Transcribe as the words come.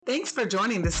Thanks for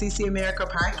joining the CC America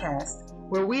podcast,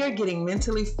 where we are getting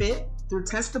mentally fit through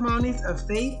testimonies of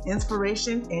faith,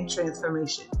 inspiration, and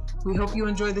transformation. We hope you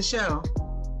enjoy the show.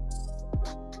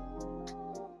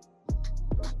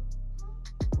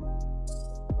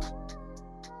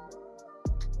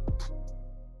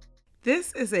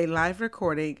 This is a live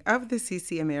recording of the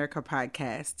CC America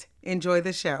podcast. Enjoy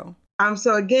the show.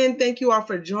 So again, thank you all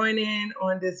for joining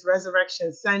on this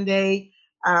Resurrection Sunday.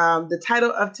 The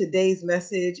title of today's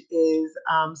message is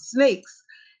Snakes.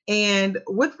 And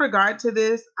with regard to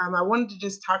this, I wanted to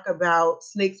just talk about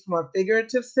snakes from a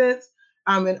figurative sense,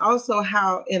 and also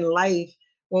how in life,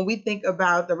 when we think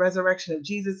about the resurrection of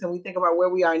Jesus and we think about where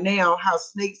we are now, how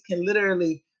snakes can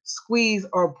literally squeeze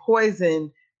or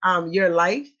poison your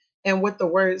life and what the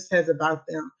word says about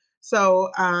them. So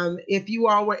if you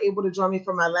all were able to join me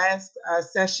for my last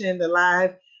session, the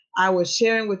live, I was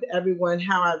sharing with everyone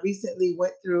how I recently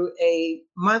went through a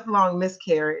month-long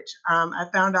miscarriage. I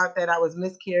found out that I was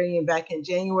miscarrying back in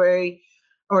February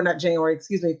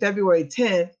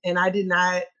 10th, and I did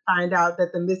not find out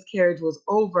that the miscarriage was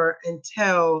over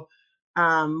until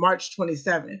March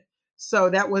 27th. So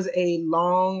that was a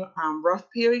long, rough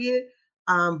period,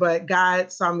 but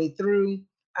God saw me through.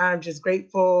 I'm just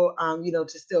grateful, to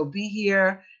still be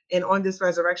here. And on this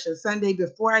Resurrection Sunday,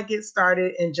 before I get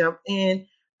started and jump in,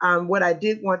 what I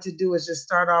did want to do is just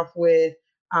start off with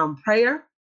prayer.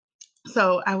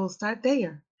 So I will start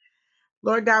there.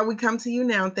 Lord God, we come to you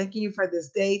now, thanking you for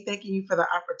this day, thanking you for the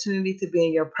opportunity to be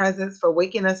in your presence, for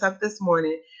waking us up this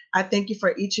morning. I thank you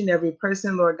for each and every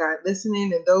person, Lord God,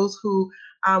 listening, and those who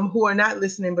are not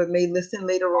listening but may listen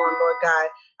later on, Lord God.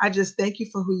 I just thank you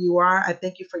for who you are. I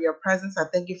thank you for your presence. I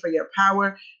thank you for your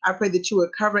power. I pray that you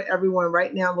would cover everyone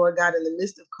right now, Lord God, in the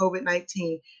midst of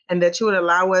COVID-19, and that you would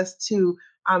allow us to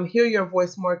hear your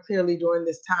voice more clearly during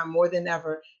this time, more than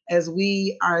ever, as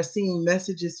we are seeing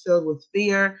messages filled with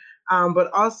fear.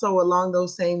 But also along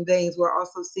those same veins, we're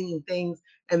also seeing things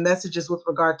and messages with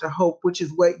regard to hope, which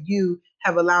is what you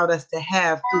have allowed us to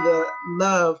have through the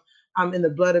love in the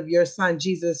blood of your son,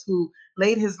 Jesus, who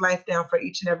laid his life down for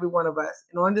each and every one of us.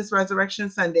 And on this Resurrection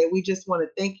Sunday, we just want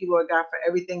to thank you, Lord God, for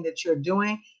everything that you're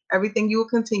doing, everything you will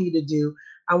continue to do.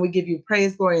 And we give you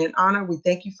praise, glory, and honor. We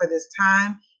thank you for this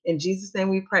time. In Jesus' name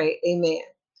we pray. Amen.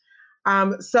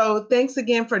 So thanks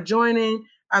again for joining.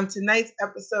 Tonight's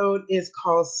episode is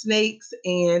called Snakes.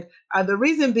 And the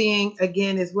reason being,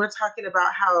 again, is we're talking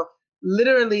about how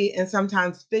literally and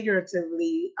sometimes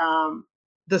figuratively,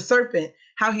 the serpent,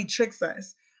 how he tricks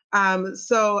us.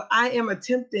 So I am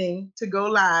attempting to go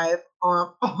live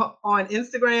on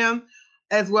Instagram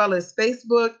as well as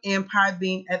Facebook and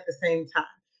Podbean at the same time.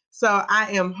 So I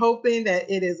am hoping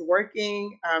that it is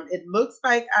working. It looks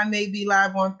like I may be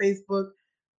live on Facebook.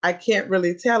 I can't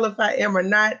really tell if I am or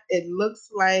not. It looks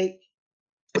like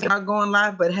it's not going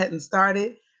live, but hadn't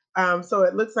started. So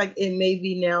it looks like it may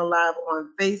be now live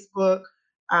on Facebook.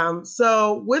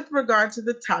 So with regard to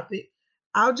the topic,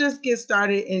 I'll just get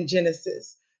started in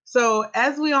Genesis. So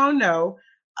as we all know,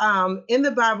 in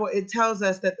the Bible, it tells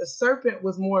us that the serpent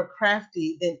was more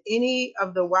crafty than any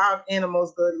of the wild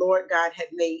animals the Lord God had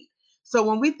made. So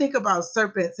when we think about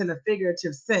serpents in a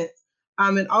figurative sense,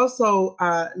 and also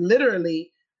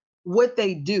literally what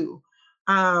they do,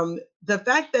 the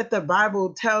fact that the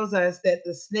Bible tells us that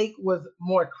the snake was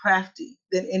more crafty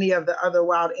than any of the other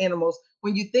wild animals,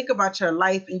 when you think about your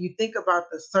life and you think about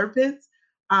the serpents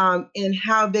and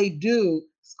how they do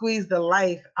squeeze the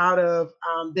life out of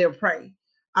their prey.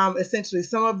 Essentially,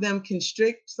 some of them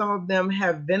constrict, some of them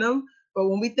have venom, but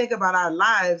when we think about our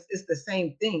lives, it's the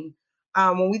same thing.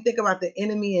 When we think about the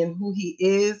enemy and who he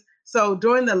is, so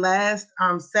during the last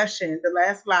session, the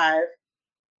last live,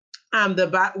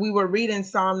 we were reading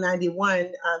Psalm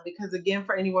 91 because, again,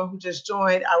 for anyone who just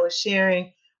joined, I was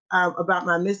sharing about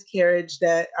my miscarriage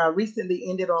that recently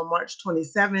ended on March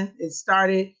 27th. It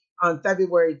started on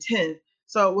February 10th.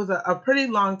 So it was a pretty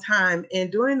long time.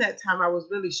 And during that time, I was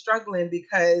really struggling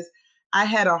because I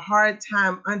had a hard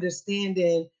time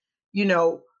understanding,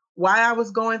 why I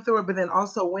was going through it, but then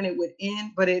also when it would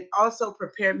end. But it also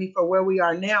prepared me for where we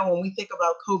are now when we think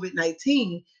about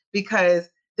COVID-19, because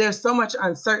there's so much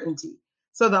uncertainty.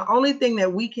 So the only thing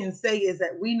that we can say is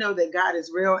that we know that God is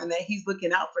real and that he's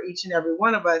looking out for each and every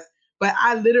one of us. But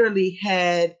I literally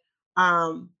had,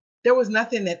 there was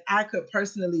nothing that I could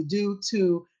personally do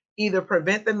to either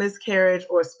prevent the miscarriage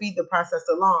or speed the process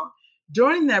along.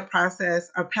 During that process,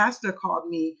 a pastor called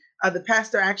me, the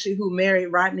pastor actually who married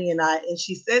Rodney and I, and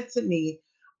she said to me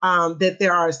that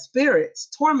there are spirits,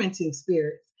 tormenting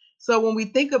spirits. So when we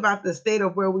think about the state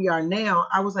of where we are now,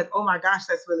 I was like, oh my gosh,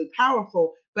 that's really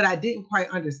powerful, but I didn't quite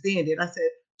understand it. I said,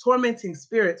 tormenting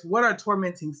spirits. What are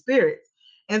tormenting spirits?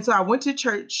 And so I went to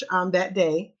church that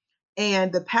day,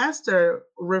 and the pastor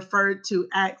referred to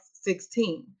Acts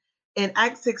 16. And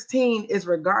Acts 16 is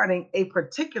regarding a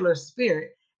particular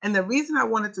spirit. And the reason I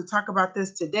wanted to talk about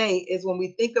this today is when we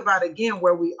think about again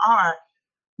where we are,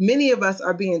 many of us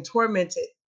are being tormented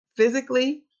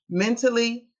physically,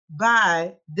 mentally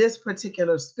by this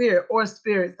particular spirit or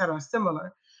spirits that are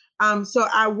similar. So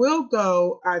I will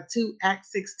go to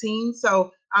Acts 16.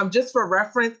 So just for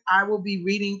reference, I will be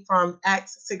reading from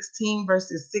Acts 16,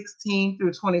 verses 16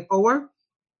 through 24.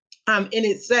 And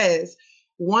it says,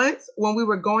 once when we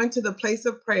were going to the place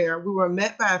of prayer, we were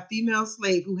met by a female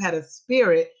slave who had a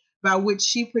spirit by which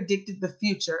she predicted the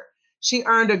future. She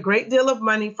earned a great deal of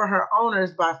money for her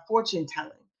owners by fortune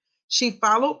telling. She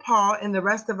followed Paul and the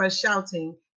rest of us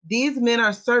shouting, "These men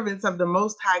are servants of the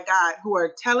Most High God who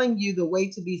are telling you the way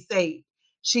to be saved."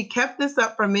 She kept this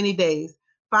up for many days.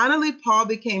 Finally, Paul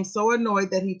became so annoyed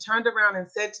that he turned around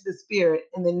and said to the spirit,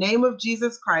 "In the name of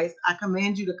Jesus Christ, I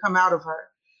command you to come out of her."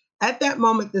 At that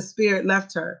moment, the spirit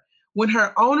left her. When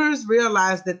her owners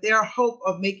realized that their hope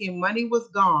of making money was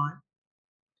gone,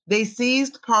 they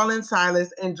seized Paul and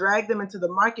Silas and dragged them into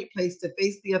the marketplace to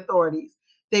face the authorities.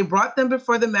 They brought them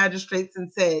before the magistrates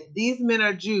and said, "These men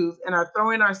are Jews and are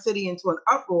throwing our city into an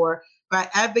uproar by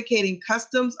advocating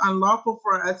customs unlawful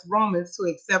for us Romans to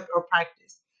accept or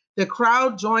practice." The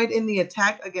crowd joined in the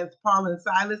attack against Paul and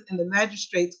Silas, and the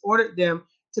magistrates ordered them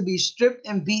to be stripped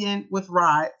and beaten with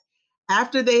rods.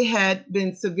 After they had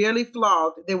been severely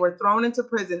flogged, they were thrown into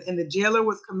prison, and the jailer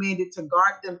was commanded to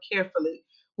guard them carefully.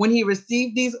 When he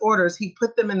received these orders, he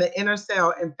put them in the inner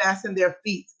cell and fastened their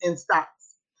feet in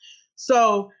stocks.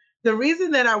 So, the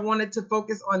reason that I wanted to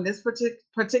focus on this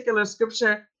particular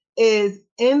scripture is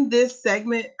in this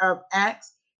segment of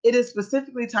Acts, it is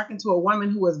specifically talking to a woman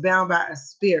who was bound by a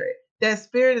spirit. That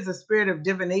spirit is a spirit of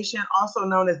divination, also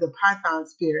known as the Python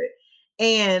spirit.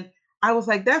 And I was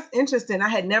like, that's interesting. I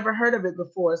had never heard of it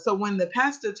before. So when the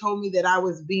pastor told me that I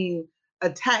was being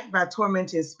attacked by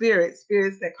tormented spirits,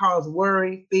 spirits that cause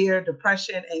worry, fear,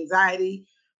 depression, anxiety,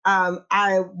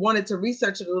 I wanted to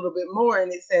research it a little bit more,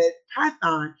 and it said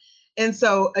Python. And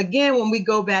so, again, when we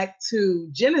go back to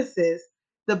Genesis,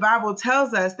 the Bible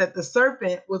tells us that the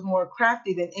serpent was more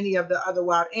crafty than any of the other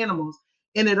wild animals.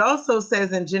 And it also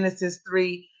says in Genesis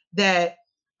 3 that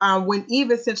when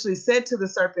Eve essentially said to the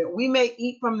serpent, "We may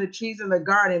eat from the trees in the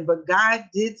garden, but God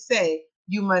did say,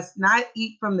 you must not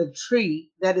eat from the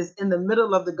tree that is in the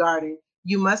middle of the garden.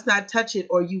 You must not touch it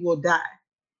or you will die."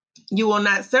 "You will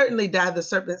not certainly die," the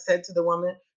serpent said to the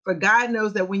woman, "for God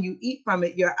knows that when you eat from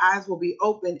it, your eyes will be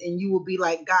opened and you will be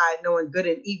like God, knowing good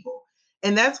and evil."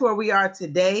 And that's where we are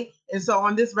today. And so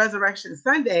on this Resurrection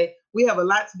Sunday, we have a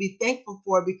lot to be thankful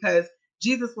for because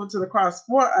Jesus went to the cross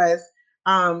for us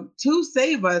to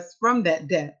save us from that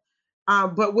death.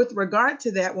 But with regard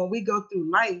to that, when we go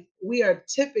through life, we are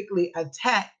typically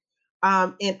attacked.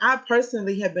 And I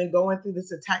personally have been going through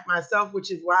this attack myself,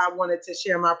 which is why I wanted to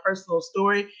share my personal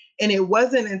story. And it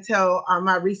wasn't until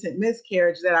my recent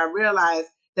miscarriage that I realized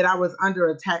that I was under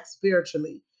attack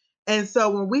spiritually. And so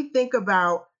when we think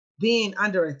about being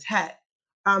under attack,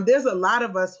 there's a lot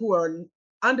of us who are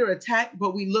under attack,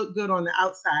 but we look good on the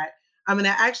outside. I mean,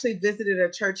 I actually visited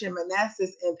a church in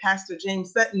Manassas, and Pastor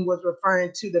James Sutton was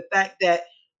referring to the fact that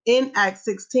in Acts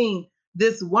 16,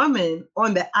 this woman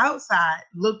on the outside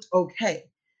looked okay.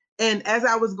 And as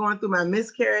I was going through my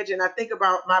miscarriage, and I think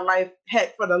about my life,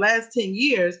 heck, for the last 10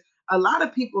 years, a lot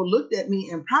of people looked at me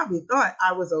and probably thought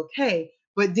I was okay,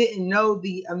 but didn't know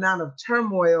the amount of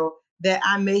turmoil that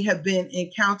I may have been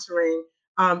encountering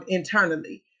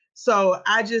internally. So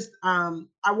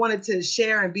I wanted to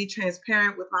share and be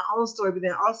transparent with my own story, but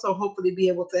then also hopefully be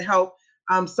able to help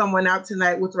someone out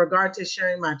tonight with regard to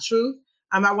sharing my truth.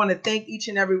 I want to thank each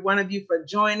and every one of you for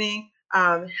joining.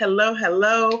 Hello,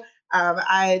 hello.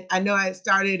 I know I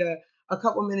started a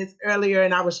couple minutes earlier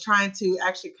and I was trying to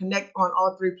actually connect on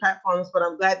all three platforms, but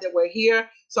I'm glad that we're here.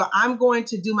 So I'm going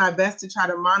to do my best to try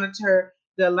to monitor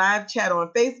the live chat on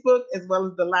Facebook as well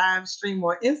as the live stream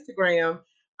on Instagram,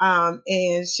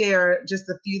 and share just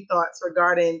a few thoughts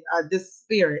regarding this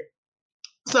spirit.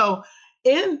 So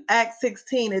in Acts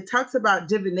 16, it talks about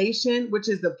divination, which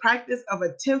is the practice of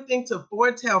attempting to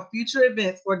foretell future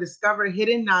events or discover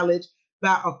hidden knowledge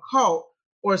by occult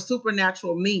or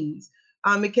supernatural means.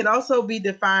 It can also be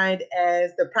defined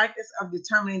as the practice of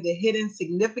determining the hidden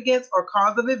significance or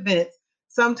cause of events,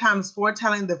 sometimes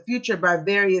foretelling the future by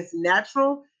various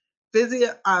natural,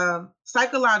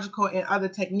 psychological, and other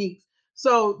techniques.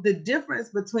 So the difference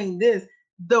between this,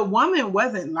 the woman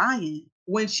wasn't lying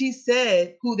when she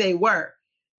said who they were.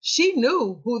 She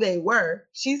knew who they were.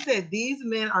 She said, "These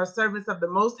men are servants of the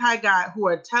Most High God who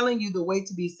are telling you the way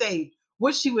to be saved."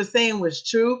 What she was saying was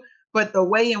true, but the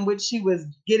way in which she was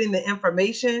getting the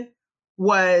information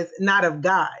was not of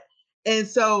God. And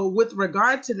so, with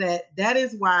regard to that, that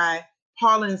is why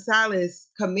Paul and Silas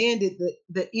commanded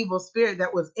the evil spirit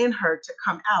that was in her to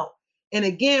come out. And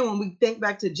again, when we think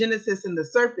back to Genesis and the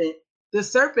serpent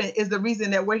is the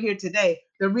reason that we're here today,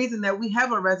 the reason that we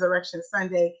have a Resurrection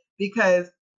Sunday, because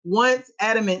once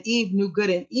Adam and Eve knew good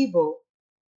and evil,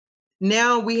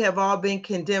 now we have all been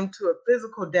condemned to a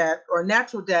physical death or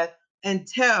natural death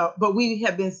but we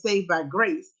have been saved by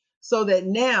grace so that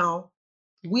now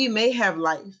we may have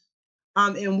life,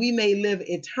 and we may live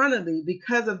eternally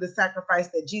because of the sacrifice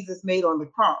that Jesus made on the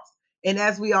cross. And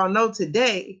as we all know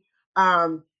today,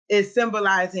 is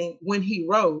symbolizing when he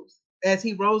rose, as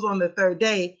he rose on the third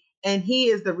day, and he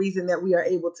is the reason that we are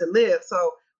able to live.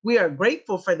 So we are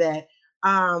grateful for that.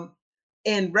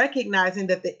 And recognizing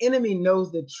that the enemy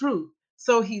knows the truth.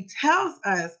 So he tells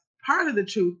us part of the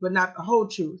truth, but not the whole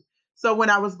truth. So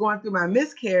when I was going through my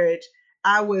miscarriage,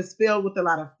 I was filled with a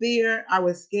lot of fear. I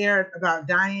was scared about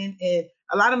dying. And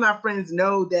a lot of my friends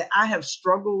know that I have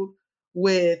struggled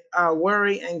with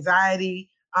worry, anxiety,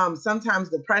 sometimes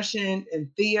depression and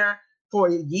fear for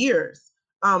years,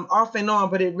 off and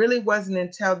on. But it really wasn't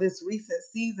until this recent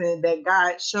season that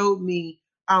God showed me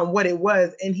what it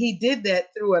was. And he did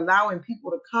that through allowing people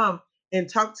to come and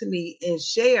talk to me and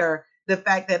share the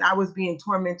fact that I was being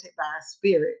tormented by a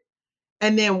spirit.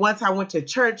 And then once I went to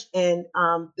church and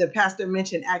the pastor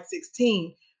mentioned Acts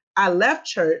 16, I left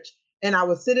church and I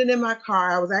was sitting in my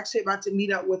car. I was actually about to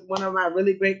meet up with one of my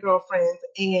really great girlfriends.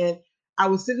 And I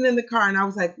was sitting in the car and I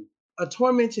was like, a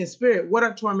tormenting spirit. What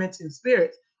are tormenting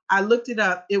spirits? I looked it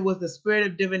up. It was the spirit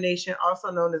of divination, also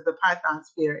known as the Python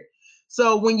spirit.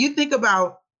 So when you think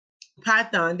about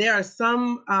Python, there are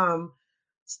some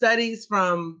studies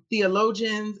from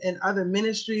theologians and other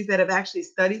ministries that have actually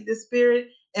studied this spirit.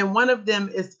 And one of them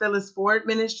is Phyllis Ford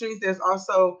Ministries. There's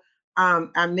also,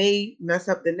 I may mess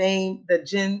up the name, the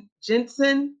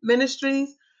Jensen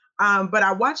Ministries. But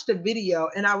I watched a video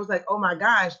and I was like, oh my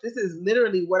gosh, this is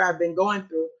literally what I've been going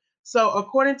through. So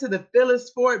according to the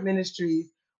Phyllis Ford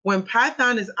Ministries, when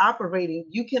Python is operating,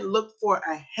 you can look for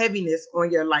a heaviness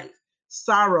on your life,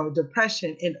 sorrow,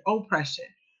 depression, and oppression.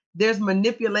 There's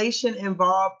manipulation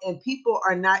involved, and people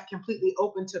are not completely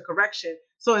open to correction.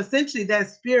 So essentially, that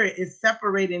spirit is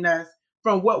separating us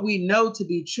from what we know to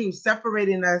be true,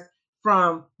 separating us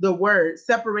from the word,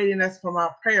 separating us from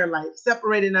our prayer life,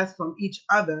 separating us from each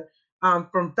other,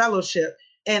 from fellowship.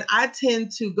 And I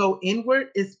tend to go inward,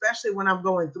 especially when I'm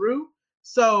going through.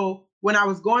 So when I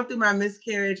was going through my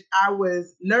miscarriage, I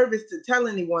was nervous to tell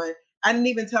anyone. I didn't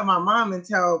even tell my mom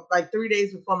until like 3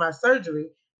 days before my surgery.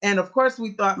 And of course,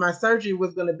 we thought my surgery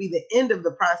was going to be the end of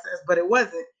the process, but it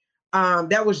wasn't.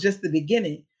 That was just the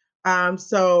beginning.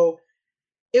 So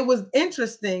it was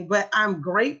interesting, but I'm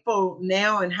grateful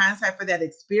now in hindsight for that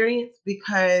experience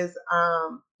because,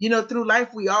 through life,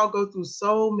 we all go through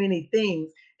so many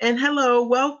things. And hello,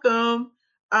 welcome.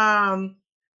 Um,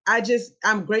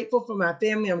 I'm grateful for my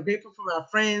family. I'm grateful for my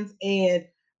friends. And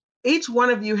each one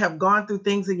of you have gone through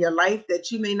things in your life that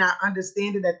you may not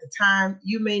understand it at the time.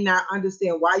 You may not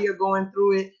understand why you're going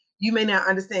through it. You may not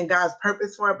understand God's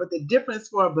purpose for it, but the difference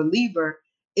for a believer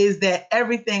is that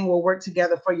everything will work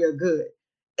together for your good.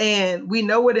 And we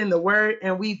know it in the word,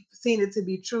 and we've seen it to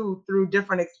be true through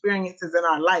different experiences in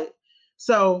our life.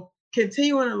 So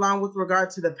continuing along with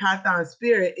regard to the Python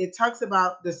spirit, it talks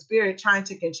about the spirit trying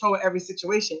to control every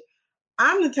situation.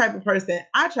 I'm the type of person,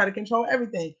 I try to control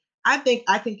everything. I think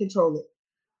I can control it.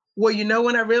 Well,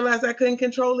 when I realized I couldn't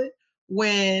control it?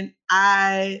 When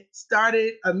I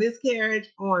started a miscarriage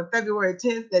on February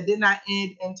 10th that did not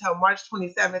end until March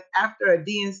 27th after a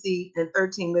D&C and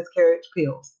 13 miscarriage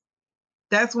pills.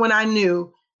 That's when I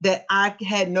knew that I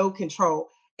had no control.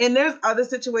 And there's other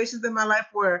situations in my life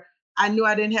where I knew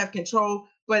I didn't have control,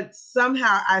 but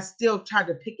somehow I still tried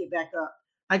to pick it back up.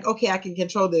 Like, okay, I can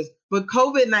control this. But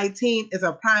COVID-19 is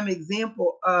a prime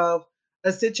example of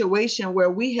a situation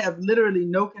where we have literally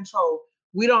no control.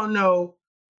 We don't know,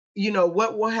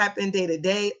 what will happen day to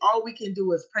day. All we can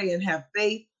do is pray and have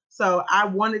faith. So I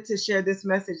wanted to share this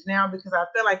message now because I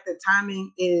feel like the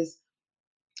timing is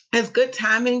it's good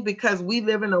timing because we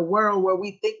live in a world where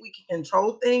we think we can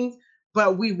control things,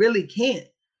 but we really can't.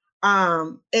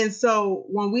 And so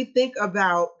when we think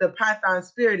about the Python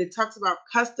spirit, it talks about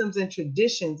customs and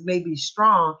traditions may be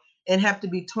strong and have to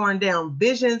be torn down.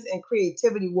 Visions and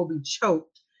creativity will be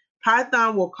choked.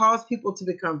 Python will cause people to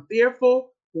become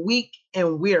fearful, weak,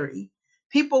 and weary.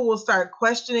 People will start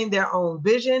questioning their own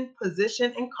vision,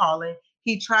 position, and calling,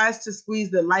 he tries to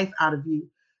squeeze the life out of you.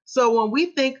 So when we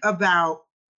think about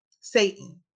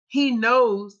Satan, he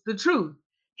knows the truth.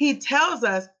 He tells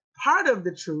us part of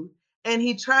the truth, and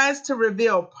he tries to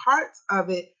reveal parts of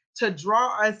it to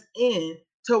draw us in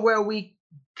to where we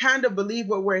kind of believe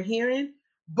what we're hearing,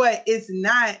 but it's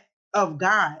not of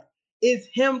God. It's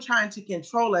him trying to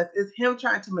control us, it's him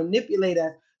trying to manipulate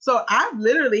us. So I've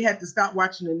literally had to stop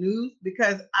watching the news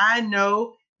because I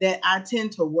know that I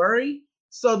tend to worry.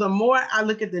 So the more I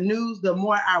look at the news, the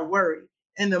more I worry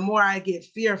and the more I get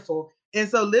fearful. And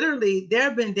so literally there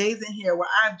have been days in here where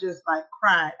I've just like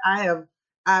cried.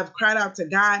 I've cried out to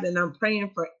God, and I'm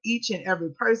praying for each and every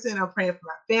person. I'm praying for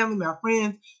my family, my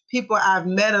friends, people I've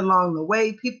met along the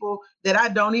way, people that I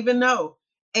don't even know.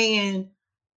 And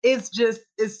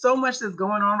it's so much that's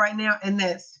going on right now, and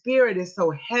that spirit is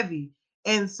so heavy.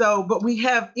 And so, but we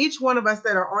have each one of us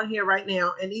that are on here right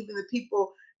now, and even the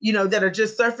people, that are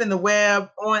just surfing the web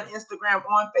on Instagram,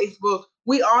 on Facebook,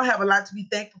 we all have a lot to be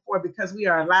thankful for because we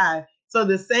are alive. So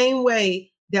the same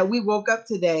way that we woke up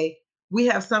today, we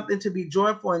have something to be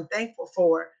joyful and thankful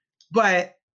for.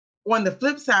 But on the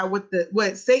flip side,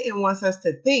 what Satan wants us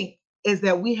to think is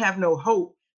that we have no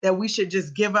hope, that we should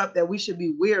just give up, that we should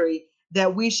be weary,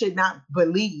 that we should not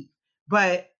believe.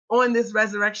 But on this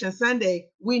Resurrection Sunday,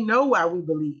 we know why we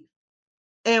believe.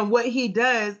 And what he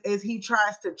does is he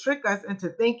tries to trick us into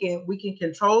thinking we can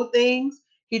control things.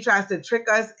 He tries to trick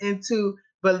us into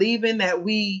believing that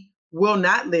we will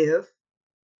not live.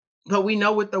 But we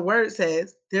know what the word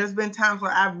says. There's been times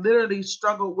where I've literally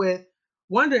struggled with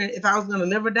wondering if I was going to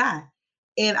live or die.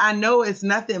 And I know it's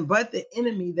nothing but the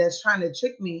enemy that's trying to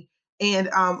trick me. And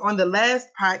on the last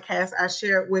podcast, I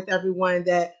shared with everyone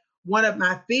that one of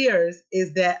my fears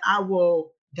is that I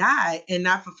will die and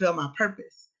not fulfill my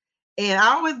purpose. And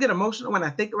I always get emotional when I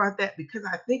think about that because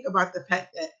I think about the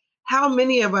fact that how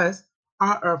many of us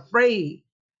are afraid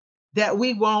that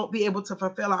we won't be able to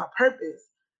fulfill our purpose.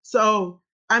 So,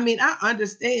 I mean, I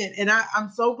understand. And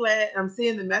I'm so glad I'm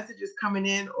seeing the messages coming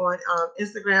in on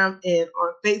Instagram and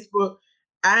on Facebook.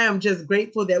 I am just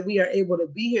grateful that we are able to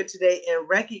be here today and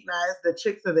recognize the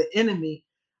tricks of the enemy.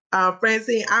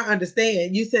 Francine, I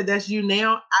understand. You said that's you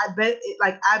now. I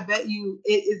bet you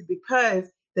it is because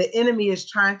the enemy is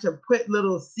trying to put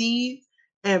little seeds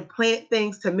and plant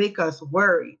things to make us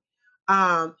worry.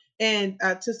 And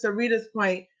to Sarita's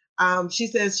point, she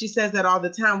says that all the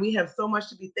time. We have so much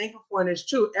to be thankful for, and it's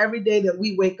true. Every day that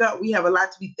we wake up, we have a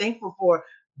lot to be thankful for.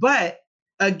 But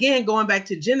again, going back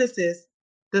to Genesis,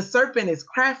 the serpent is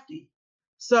crafty.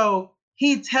 So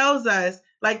he tells us,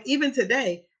 like even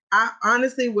today, I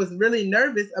honestly was really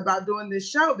nervous about doing this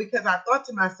show because I thought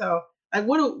to myself,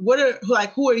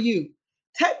 like, who are you?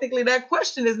 Technically, that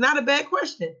question is not a bad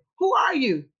question. Who are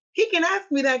you? He can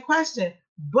ask me that question,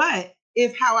 but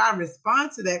it's how I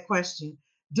respond to that question.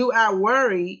 Do I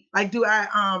worry? Like, do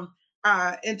I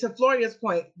and to Floria's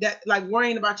point, that like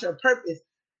worrying about your purpose,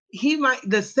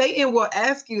 the Satan will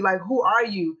ask you, like, who are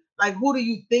you? Like, who do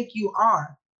you think you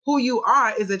are? Who you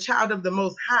are is a child of the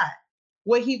Most High.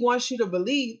 What he wants you to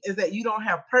believe is that you don't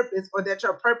have purpose or that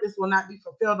your purpose will not be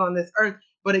fulfilled on this earth.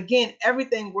 But again,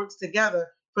 everything works together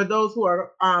for those who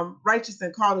are righteous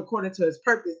and called according to his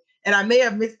purpose. And I may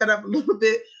have mixed that up a little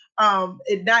bit. I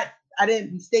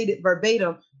didn't state it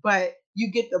verbatim, but you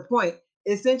get the point.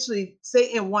 Essentially,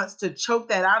 Satan wants to choke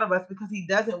that out of us because he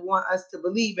doesn't want us to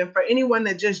believe. And for anyone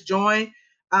that just joined,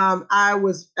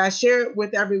 I shared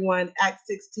with everyone Acts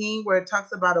 16, where it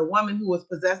talks about a woman who was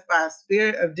possessed by a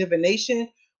spirit of divination,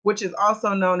 which is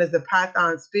also known as the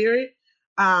Python spirit.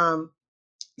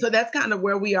 So that's kind of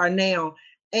where we are now.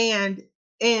 And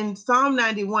in Psalm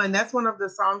 91, that's one of the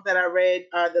Psalms that I read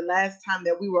the last time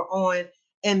that we were on.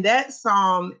 And that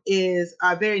Psalm is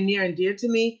very near and dear to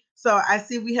me. So I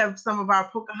see we have some of our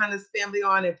Pocahontas family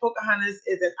on, and Pocahontas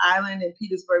is an island in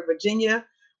Petersburg, Virginia.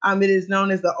 It is known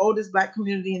as the oldest Black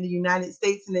community in the United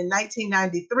States. And in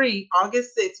 1993,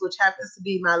 August 6th, which happens to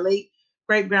be my late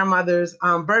great-grandmother's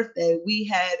birthday, we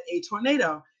had a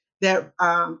tornado that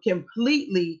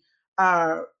completely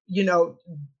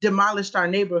demolished our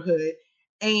neighborhood.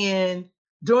 And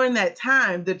during that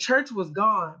time, the church was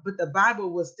gone, but the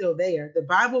Bible was still there. The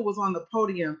Bible was on the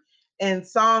podium, and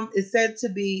Psalm is said to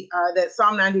be that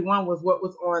Psalm 91 was what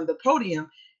was on the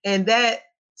podium. And that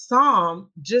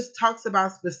Psalm just talks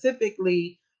about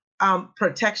specifically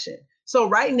protection. So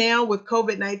right now with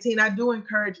COVID-19, I do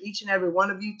encourage each and every one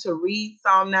of you to read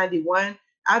Psalm 91.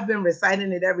 I've been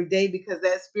reciting it every day because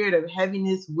that spirit of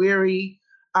heaviness,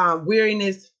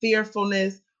 weariness,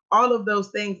 fearfulness, all of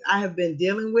those things I have been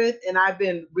dealing with, and I've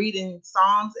been reading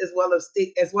Psalms as well as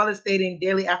stating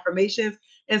daily affirmations.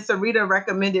 And Sarita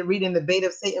recommended reading The Bait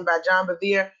of Satan by John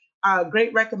Bevere.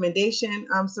 Great recommendation,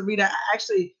 Sarita. I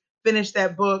actually finished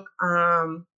that book.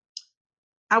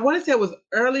 I want to say it was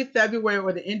early February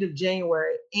or the end of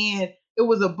January, and it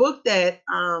was a book that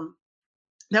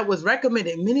was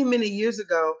recommended many, many years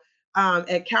ago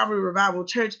at Calvary Revival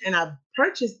Church, and I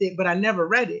purchased it, but I never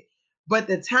read it. But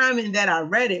the timing that I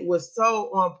read it was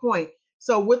so on point.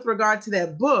 So, with regard to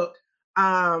that book,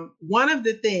 one of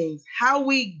the things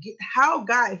how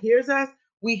God hears us,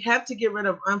 we have to get rid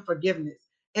of unforgiveness.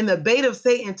 And the bait of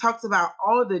Satan talks about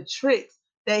all the tricks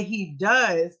that he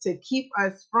does to keep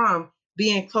us from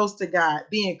being close to God,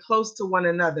 being close to one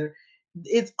another.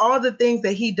 It's all the things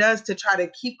that he does to try to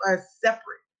keep us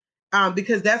separate,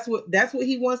 because that's what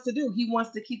he wants to do. He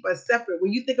wants to keep us separate.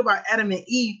 When you think about Adam and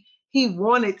Eve, he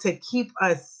wanted to keep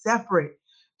us separate.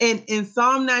 And in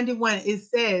Psalm 91, it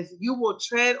says, "You will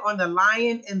tread on the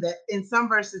lion and the in some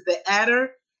verses the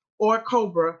adder or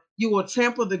cobra. You will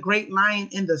trample the great lion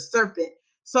and the serpent."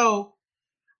 So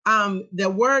the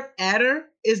word adder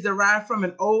is derived from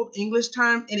an old English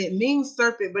term, and it means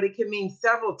serpent, but it can mean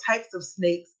several types of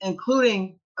snakes,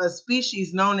 including a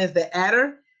species known as the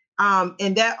adder.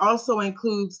 And that also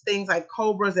includes things like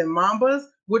cobras and mambas,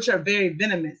 which are very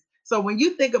venomous. So when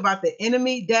you think about the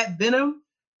enemy, that venom,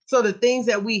 so the things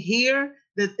that we hear,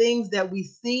 the things that we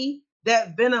see,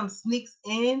 that venom sneaks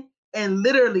in and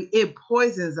literally it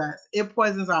poisons us. It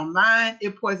poisons our mind,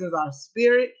 it poisons our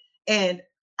spirit. And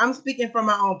I'm speaking from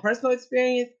my own personal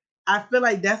experience. I feel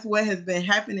like that's what has been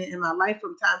happening in my life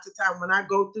from time to time when I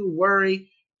go through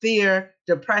worry, fear,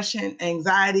 depression,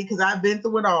 anxiety, because I've been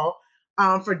through it all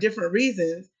for different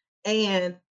reasons.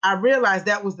 And I realized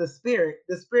that was the spirit.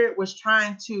 The spirit was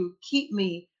trying to keep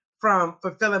me from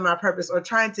fulfilling my purpose or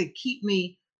trying to keep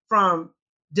me from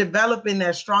developing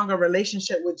that stronger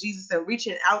relationship with Jesus and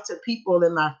reaching out to people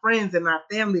and my friends and my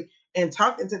family and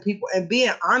talking to people and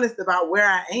being honest about where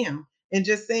I am and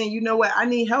just saying, you know what, I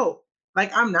need help.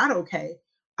 Like, I'm not okay.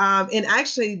 And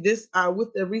actually, this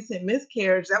with the recent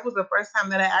miscarriage, that was the first time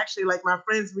that I actually, like, my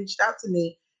friends reached out to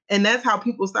me. And that's how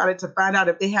people started to find out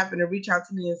if they happen to reach out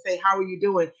to me and say, "How are you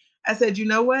doing?" I said, "You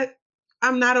know what?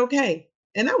 I'm not okay."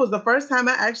 And that was the first time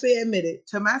I actually admitted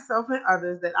to myself and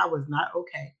others that I was not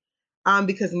okay.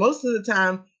 Because most of the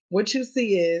time, what you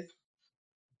see is,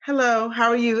 "Hello, how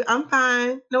are you?" "I'm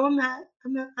fine." "No, I'm not.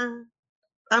 I'm not fine.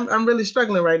 I'm really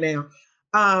struggling right now."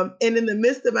 And in the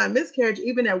midst of my miscarriage,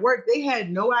 even at work, they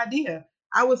had no idea.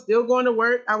 I was still going to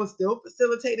work. I was still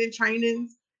facilitating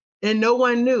trainings, and no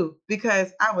one knew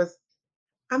because I'm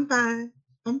fine.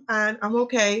 I'm fine. I'm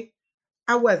okay.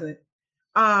 I wasn't.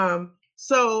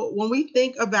 So when we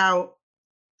think about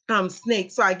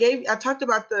snakes, so I talked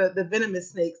about the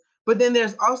venomous snakes, but then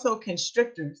there's also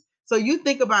constrictors. So you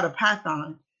think about a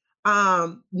python.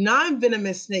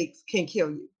 Non-venomous snakes can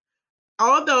kill you,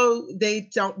 although they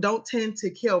don't tend to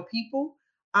kill people.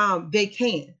 They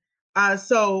can.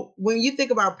 So when you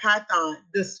think about python,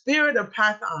 the spirit of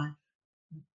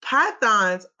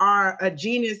pythons are a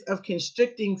genus of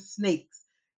constricting snakes.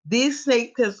 These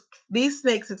snakes,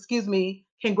 excuse me,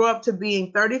 can grow up to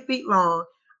being 30 feet long,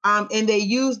 and they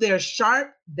use their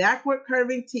sharp, backward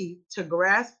curving teeth to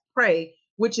grasp prey,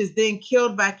 which is then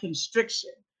killed by constriction.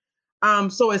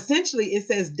 So essentially, it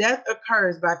says death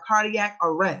occurs by cardiac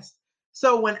arrest.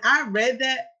 So when I read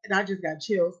that, and I just got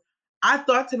chills, I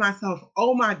thought to myself,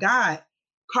 "Oh my God,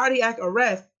 cardiac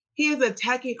arrest! He is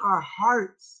attacking our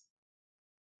hearts."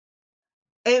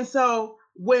 And so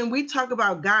when we talk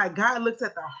about God, God looks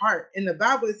at the heart. In the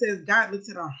Bible, it says God looks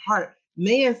at our heart.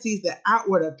 Man sees the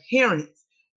outward appearance.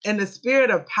 And the spirit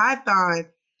of Python,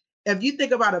 if you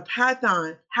think about a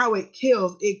python, how it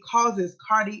kills, it causes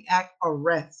cardiac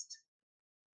arrest.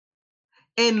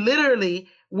 And literally,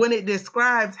 when it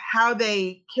describes how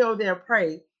they kill their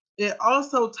prey, it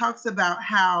also talks about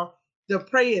how the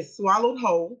prey is swallowed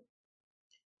whole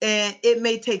and it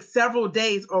may take several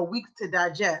days or weeks to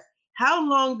digest. How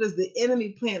long does the enemy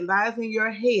plant lies in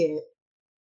your head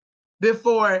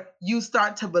before you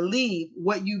start to believe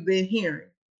what you've been hearing?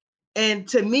 And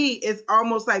to me, it's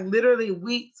almost like literally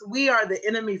we are the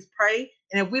enemy's prey.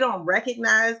 And if we don't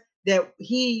recognize that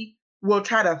he will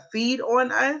try to feed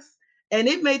on us, and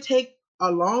it may take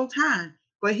a long time,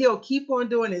 but he'll keep on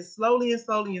doing it slowly and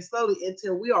slowly and slowly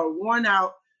until we are worn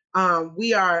out.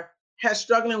 We are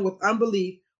struggling with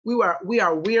unbelief. We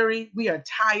are weary. We are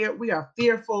tired. We are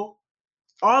fearful.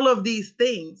 All of these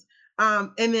things.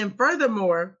 And then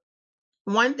furthermore,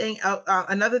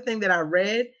 another thing that I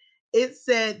read, it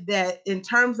said that in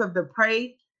terms of the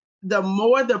prey, the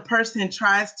more the person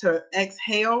tries to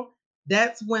exhale,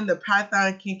 that's when the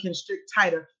python can constrict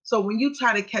tighter. So when you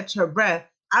try to catch your breath,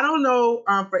 I don't know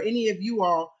for any of you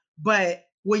all, but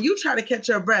when you try to catch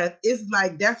your breath, it's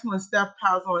like that's when stuff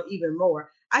piles on even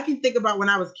more. I can think about when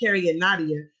I was carrying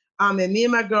Nadia. And me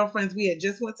and my girlfriends, we had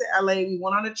just went to LA. We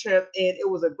went on a trip, and it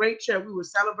was a great trip. We were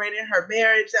celebrating her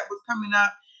marriage that was coming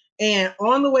up. And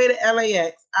on the way to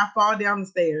LAX, I fall down the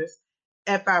stairs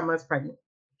at 5 months pregnant.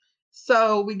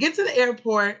 So we get to the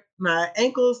airport, my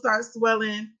ankle starts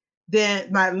swelling,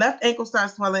 then my left ankle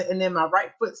starts swelling, and then my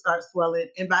right foot starts swelling.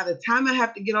 And by the time I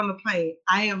have to get on the plane,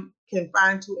 I am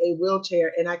confined to a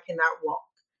wheelchair and I cannot walk.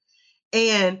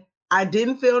 And I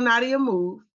didn't feel Nadia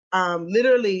move.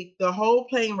 Literally, the whole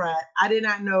plane ride, I did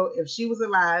not know if she was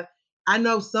alive. I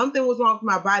know something was wrong with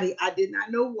my body. I did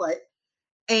not know what.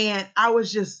 And I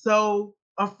was just so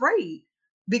afraid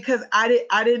because I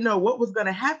didn't know what was going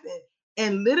to happen.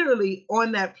 And literally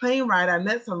on that plane ride, I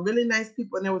met some really nice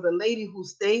people, and there was a lady who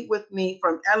stayed with me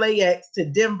from LAX to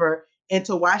Denver and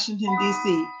to Washington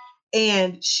D.C.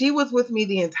 And she was with me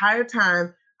the entire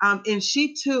time, and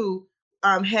she too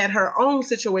had her own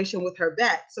situation with her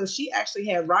back. So she actually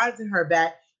had rods in her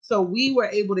back. So we were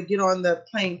able to get on the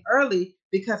plane early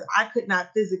because I could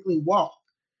not physically walk.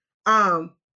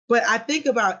 Um, but I think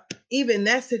about even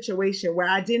that situation where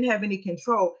I didn't have any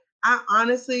control. I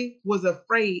honestly was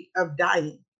afraid of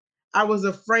dying. I was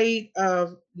afraid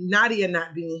of Nadia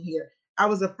not being here. I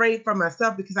was afraid for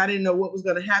myself because I didn't know what was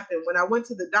going to happen. When I went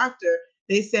to the doctor,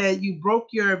 they said you broke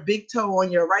your big toe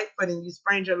on your right foot and you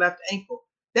sprained your left ankle.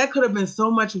 That could have been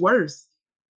so much worse.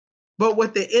 But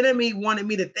what the enemy wanted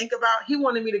me to think about, he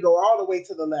wanted me to go all the way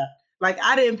to the left. Like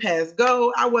I didn't pass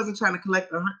go. I wasn't trying to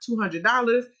collect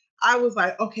 $200. I was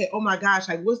like, okay, oh my gosh,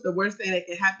 like what's the worst thing that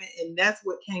can happen? And that's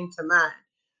what came to mind.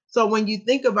 So when you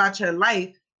think about your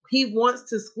life, he wants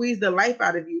to squeeze the life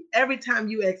out of you. Every time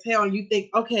you exhale and you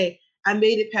think, okay, I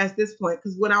made it past this point.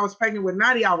 Because when I was pregnant with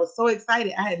Nadia, I was so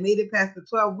excited. I had made it past the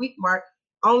 12-week mark,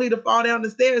 only to fall down the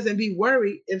stairs and be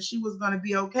worried if she was going to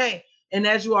be okay. And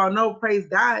as you all know, praise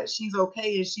God, she's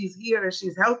okay and she's here and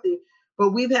she's healthy. But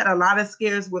we've had a lot of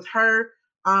scares with her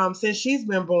since she's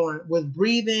been born, with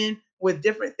breathing, with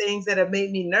different things that have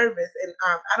made me nervous. And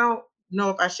I don't know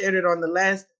if I shared it on the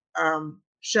last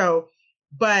show,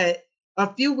 but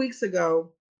a few weeks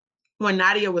ago, when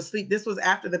Nadia was asleep, this was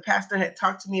after the pastor had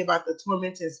talked to me about the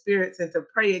tormented spirits and to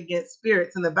pray against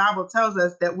spirits. And the Bible tells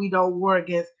us that we don't war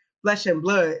against flesh and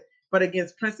blood, but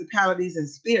against principalities and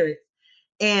spirits.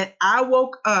 And I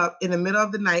woke up in the middle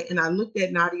of the night and I looked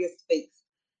at Nadia's face.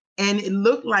 And it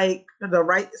looked like the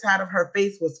right side of her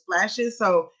face was flashing.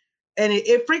 So, and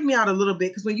it freaked me out a little bit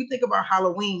because when you think about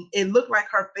Halloween, it looked like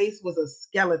her face was a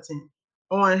skeleton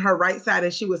on her right side,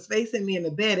 and she was facing me in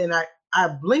the bed. And I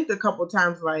blinked a couple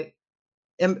times,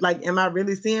 am I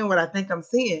really seeing what I think I'm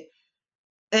seeing?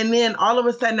 And then all of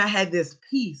a sudden, I had this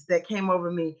peace that came over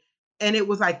me. And it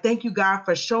was like, thank you, God,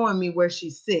 for showing me where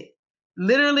she's sick.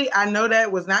 Literally, I know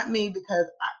that was not me because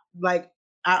I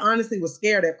honestly was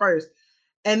scared at first.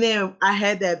 And then I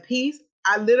had that peace.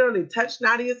 I literally touched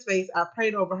Nadia's face. I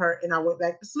prayed over her and I went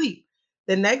back to sleep.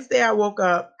 The next day I woke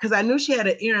up because I knew she had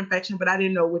an ear infection, but I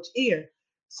didn't know which ear.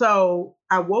 So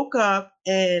I woke up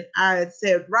and I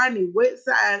said, Rodney, what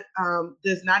side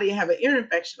does Nadia have an ear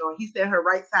infection on? He said her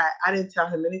right side. I didn't tell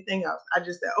him anything else. I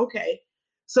just said, okay.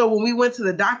 So when we went to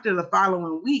the doctor the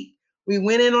following week, we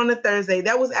went in on a Thursday.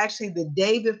 That was actually the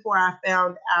day before I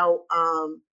found out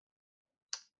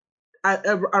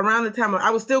around the time I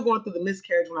was still going through the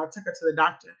miscarriage when I took her to the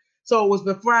doctor. So it was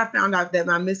before I found out that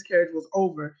my miscarriage was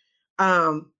over.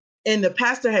 And the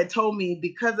pastor had told me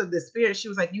because of the spirit, she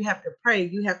was like, you have to pray.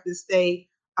 You have to stay.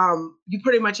 You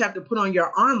pretty much have to put on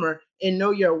your armor and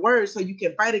know your word so you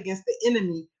can fight against the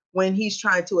enemy when he's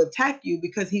trying to attack you,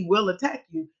 because he will attack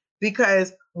you.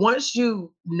 Because once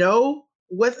you know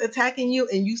what's attacking you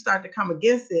and you start to come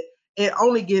against it, it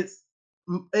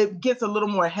gets a little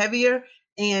more heavier,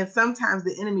 and sometimes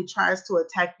the enemy tries to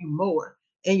attack you more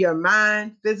in your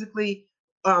mind, physically,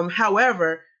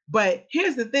 however. But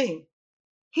here's the thing,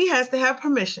 he has to have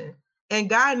permission, and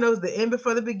God knows the end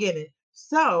before the beginning.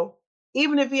 So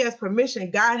even if he has permission,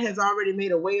 God has already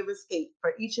made a way of escape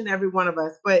for each and every one of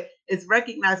us. But it's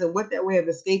recognizing what that way of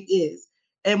escape is.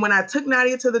 And when I took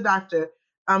Nadia to the doctor,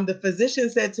 the physician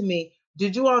said to me,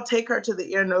 did you all take her to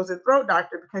the ear, nose, and throat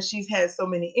doctor because she's had so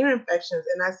many ear infections?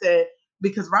 And I said,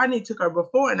 because Rodney took her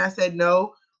before. And I said,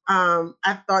 no,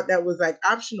 I thought that was like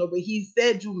optional, but he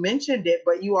said you mentioned it,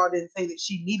 but you all didn't say that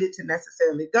she needed to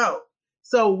necessarily go.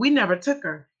 So we never took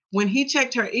her. When he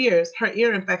checked her ears, her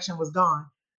ear infection was gone.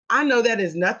 I know that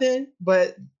is nothing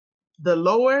but the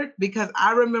Lord, because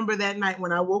I remember that night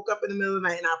when I woke up in the middle of the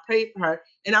night and I prayed for her.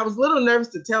 And I was a little nervous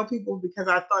to tell people because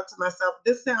I thought to myself,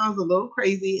 this sounds a little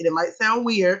crazy and it might sound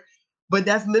weird, But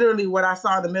that's literally what I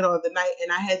saw in the middle of the night.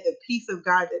 And I had the peace of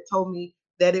God that told me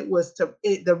that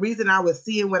the reason I was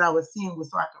seeing what I was seeing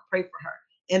was so I could pray for her.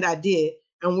 And I did.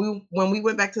 And when we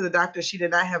went back to the doctor, she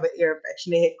did not have an ear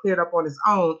infection. It had cleared up on its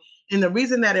own. And the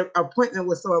reason that appointment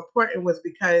was so important was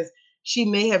because she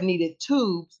may have needed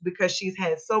tubes because she's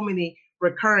had so many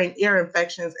recurring ear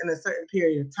infections in a certain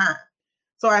period of time.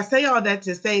 So I say all that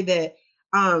to say that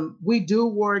we do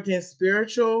war against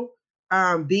spiritual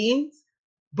beings,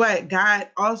 but God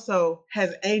also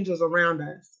has angels around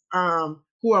us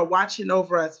who are watching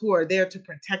over us, who are there to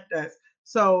protect us.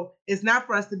 So it's not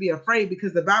for us to be afraid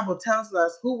because the Bible tells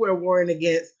us who we're warring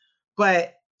against,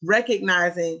 but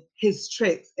recognizing his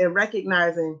tricks and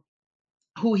recognizing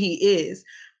who he is.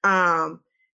 And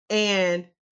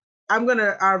I'm going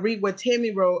to read what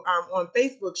Tammy wrote on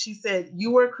Facebook. She said,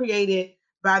 "You were created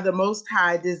by the Most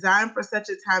High, designed for such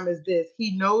a time as this.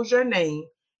 He knows your name.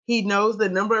 He knows the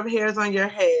number of hairs on your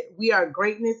head. We are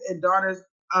greatness and daughters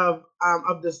of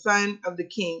the Son of the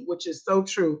King," which is so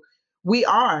true. We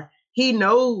are. He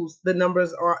knows the number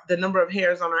of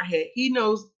hairs on our head. He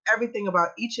knows everything about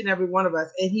each and every one of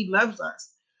us, and he loves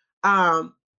us.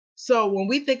 So when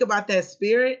we think about that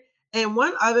spirit, and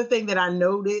one other thing that I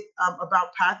noted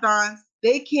about pythons,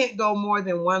 they can't go more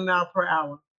than 1 mile per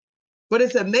hour. But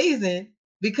it's amazing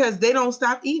because they don't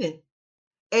stop eating.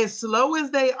 As slow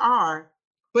as they are,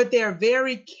 but they're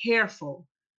very careful.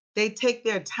 They take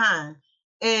their time.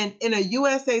 And in a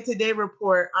USA Today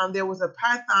report, there was a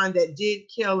python that did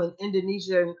kill an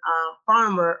Indonesian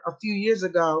farmer a few years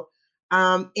ago.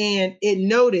 And it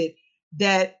noted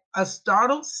that a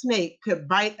startled snake could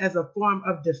bite as a form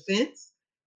of defense.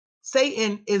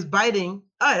 Satan is biting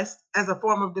us as a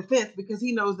form of defense because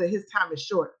he knows that his time is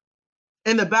short.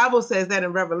 And the Bible says that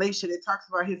in Revelation, it talks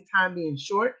about his time being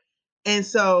short. And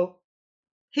so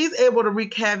he's able to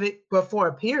wreak havoc before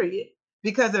a period,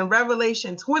 because in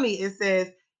Revelation 20, it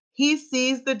says, "He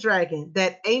seized the dragon,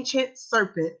 that ancient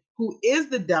serpent, who is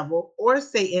the devil or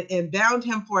Satan, and bound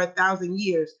him for 1,000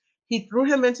 years. He threw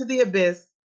him into the abyss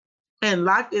and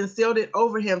locked and sealed it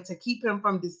over him to keep him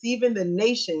from deceiving the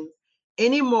nations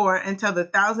anymore until the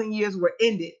 1,000 years were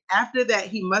ended. After that,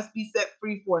 he must be set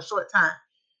free for a short time."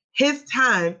 His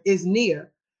time is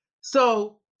near.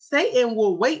 So Satan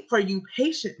will wait for you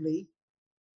patiently.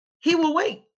 He will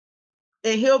wait,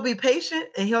 and he'll be patient,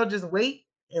 and he'll just wait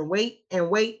and wait and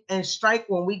wait and strike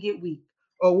when we get weak,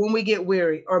 or when we get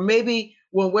weary, or maybe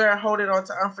when we're holding on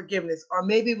to unforgiveness, or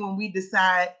maybe when we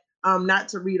decide not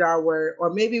to read our word,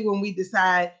 or maybe when we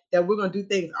decide that we're going to do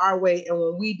things our way, and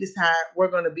when we decide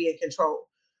we're going to be in control.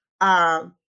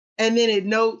 And then it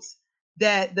notes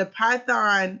that the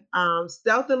python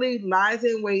stealthily lies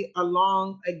in wait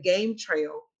along a game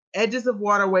trail, edges of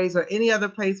waterways, or any other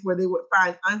place where they would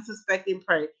find unsuspecting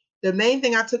prey. The main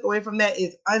thing I took away from that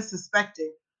is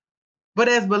unsuspecting. But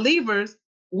as believers,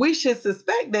 we should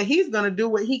suspect that he's going to do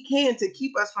what he can to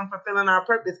keep us from fulfilling our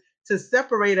purpose, to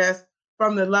separate us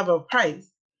from the love of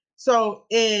Christ. So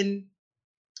in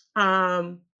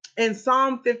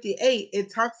Psalm 58,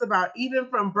 it talks about, "Even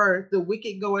from birth, the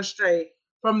wicked go astray.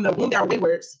 From the womb they are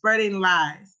wayward, spreading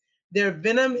lies. Their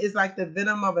venom is like the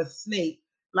venom of a snake,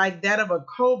 like that of a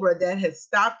cobra that has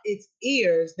stopped its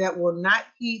ears, that will not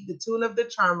heed the tune of the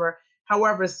charmer,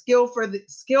 however skillful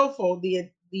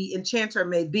the enchanter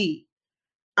may be."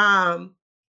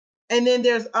 And then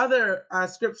there's other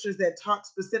scriptures that talk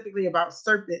specifically about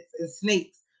serpents and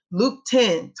snakes. Luke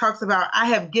 10 talks about, "I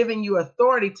have given you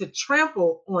authority to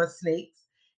trample on snakes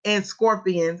and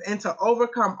scorpions and to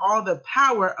overcome all the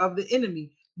power of the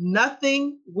enemy.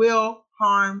 Nothing will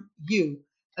harm you."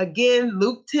 Again,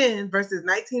 Luke 10, verses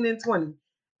 19 and 20.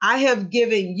 "I have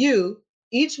given you,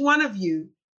 each one of you,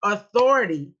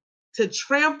 authority to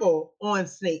trample on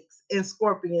snakes and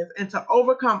scorpions and to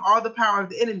overcome all the power of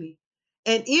the enemy."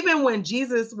 And even when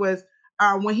Jesus was,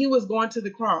 when he was going to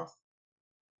the cross,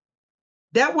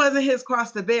 that wasn't his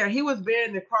cross to bear. He was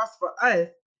bearing the cross for us,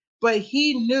 but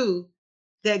he knew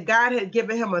that God had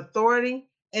given him authority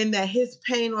and that his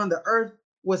pain on the earth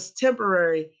was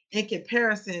temporary in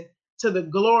comparison to the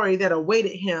glory that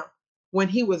awaited him when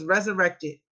he was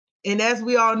resurrected. And as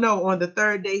we all know, on the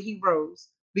third day he rose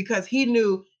because he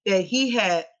knew that he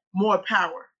had more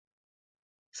power.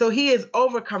 So he has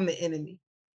overcome the enemy.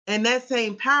 And that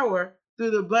same power,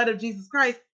 through the blood of Jesus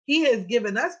Christ, he has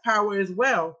given us power as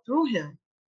well through him,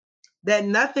 that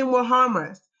nothing will harm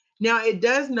us. Now it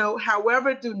does note,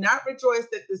 "However, do not rejoice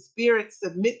that the spirits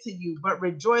submit to you, but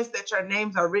rejoice that your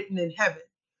names are written in heaven."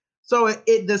 So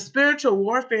the spiritual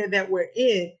warfare that we're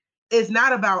in is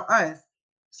not about us.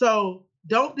 So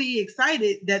don't be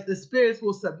excited that the spirits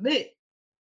will submit,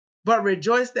 but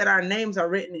rejoice that our names are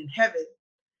written in heaven.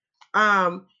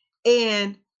 Um,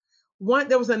 and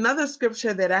there was another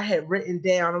scripture that I had written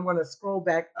down. I'm going to scroll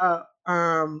back up.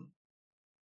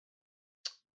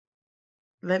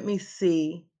 Let me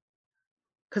see.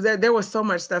 Because there was so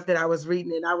much stuff that I was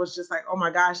reading, and I was just like, oh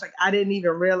my gosh, like I didn't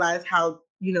even realize how,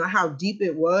 how deep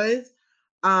it was.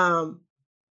 Um,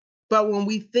 but when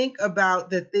we think about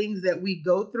the things that we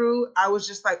go through, I was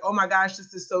just like, oh my gosh,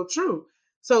 this is so true.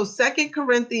 So Second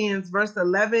Corinthians verse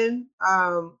 11,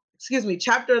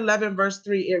 chapter 11, verse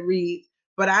 3, it reads,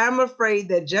 but I am afraid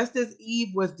that just as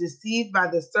Eve was deceived by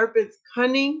the serpent's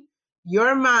cunning,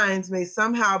 your minds may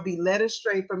somehow be led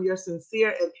astray from your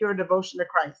sincere and pure devotion to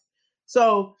Christ.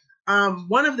 So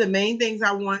one of the main things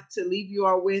I want to leave you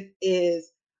all with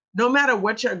is no matter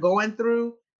what you're going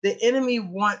through, the enemy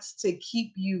wants to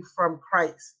keep you from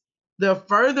Christ. The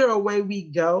further away we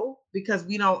go, because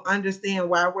we don't understand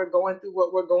why we're going through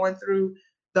what we're going through,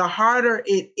 the harder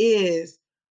it is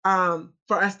for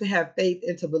us to have faith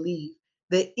and to believe.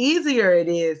 The easier it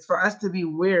is for us to be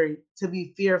weary, to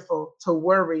be fearful, to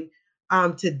worry,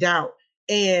 to doubt.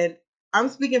 And I'm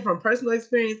speaking from personal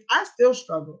experience. I still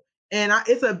struggle. And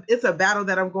it's a battle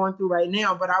that I'm going through right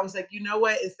now. But I was like, you know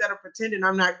what? Instead of pretending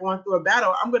I'm not going through a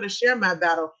battle, I'm going to share my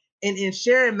battle. And in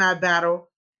sharing my battle,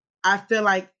 I feel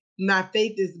like my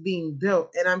faith is being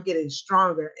built and I'm getting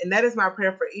stronger. And that is my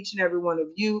prayer for each and every one of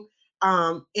you.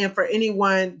 And for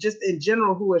anyone just in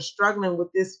general who is struggling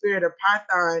with this spirit of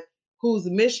Python, whose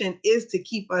mission is to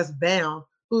keep us bound,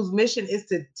 whose mission is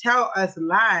to tell us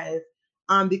lies,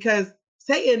 because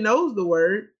Satan knows the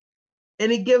word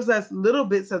and he gives us little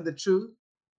bits of the truth.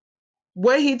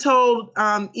 What he told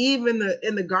Eve in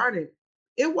the garden,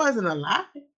 it wasn't a lie.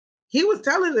 He was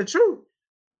telling the truth,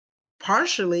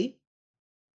 partially,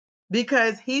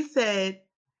 because he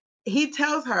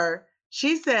tells her,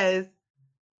 she says,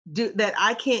 that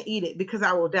I can't eat it because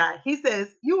I will die. He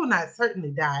says, you will not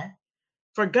certainly die.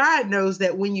 For God knows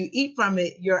that when you eat from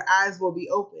it, your eyes will be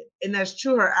open. And that's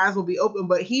true, her eyes will be open.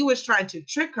 But he was trying to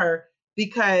trick her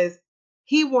because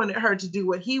he wanted her to do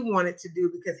what he wanted to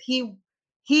do, because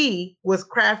he was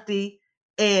crafty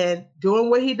and doing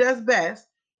what he does best,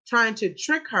 trying to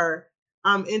trick her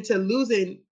into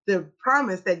losing the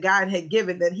promise that God had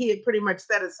given, that he had pretty much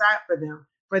set aside for them,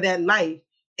 for that life.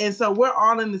 And so we're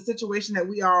all in the situation that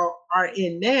we all are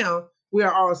in now. We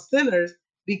are all sinners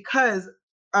because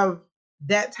of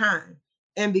that time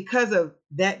and because of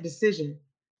that decision.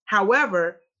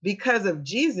 However, because of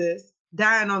Jesus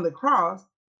dying on the cross,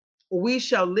 we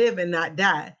shall live and not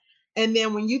die. And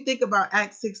then when you think about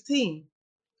Acts 16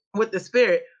 with the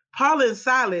spirit, Paul and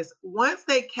Silas, once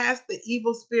they cast the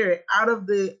evil spirit out of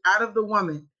the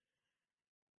woman,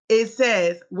 it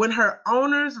says, when her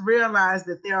owners realized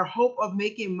that their hope of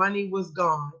making money was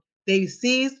gone, they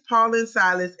seized Paul and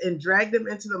Silas and dragged them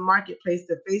into the marketplace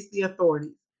to face the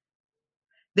authorities.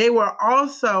 They were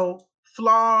also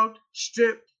flogged,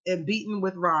 stripped, and beaten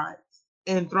with rods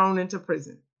and thrown into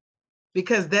prison,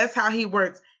 because that's how he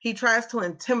works. He tries to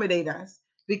intimidate us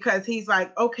because he's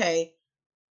like, okay,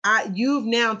 you've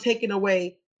now taken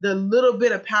away the little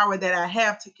bit of power that I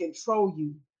have to control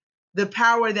you, the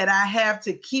power that I have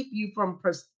to keep you from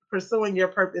pursuing your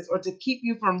purpose, or to keep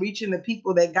you from reaching the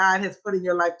people that God has put in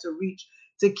your life to reach,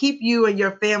 to keep you and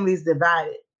your families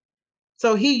divided.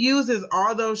 So he uses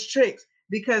all those tricks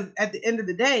because at the end of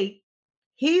the day,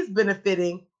 he's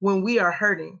benefiting when we are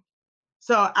hurting.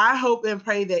 So I hope and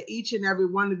pray that each and every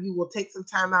one of you will take some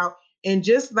time out and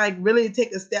just like really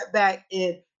take a step back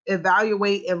and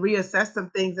evaluate and reassess some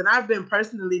things. And I've been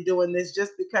personally doing this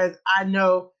just because I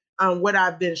know what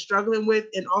I've been struggling with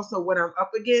and also what I'm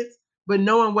up against. But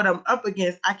knowing what I'm up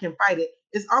against, I can fight it.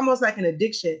 It's almost like an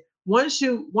addiction. Once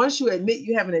you admit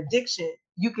you have an addiction,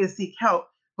 you can seek help.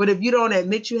 But if you don't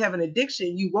admit you have an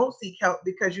addiction, you won't seek help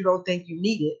because you don't think you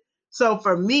need it. So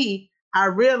for me, I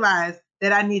realized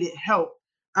that I needed help.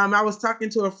 I was talking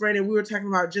to a friend and we were talking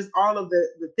about just all of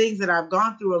the things that I've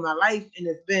gone through in my life. And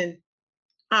it's been,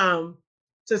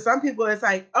 to some people, it's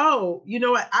like, oh, you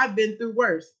know what? I've been through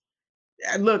worse.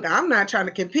 Look, I'm not trying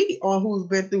to compete on who's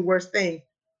been through worse things.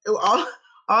 All,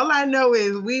 all I know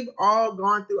is we've all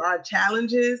gone through our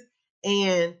challenges,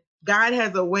 and God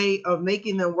has a way of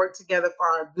making them work together for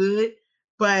our good.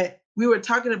 But we were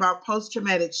talking about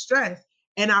post-traumatic stress.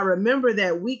 And I remember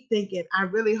that week thinking, I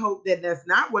really hope that that's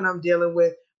not what I'm dealing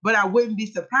with, but I wouldn't be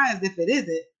surprised if it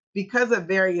isn't, because of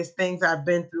various things I've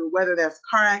been through, whether that's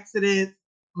car accidents,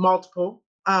 multiple,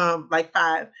 like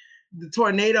 5, the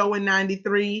tornado in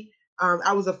 93.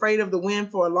 I was afraid of the wind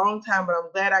for a long time, but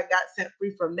I'm glad I got set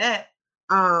free from that.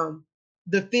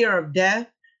 The fear of death.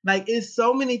 Like, it's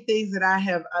so many things that I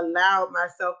have allowed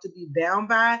myself to be bound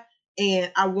by,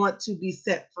 and I want to be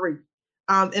set free.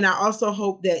 And I also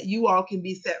hope that you all can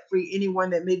be set free.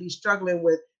 Anyone that may be struggling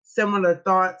with similar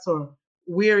thoughts or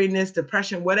weariness,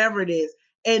 depression, whatever it is.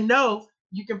 And no,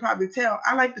 you can probably tell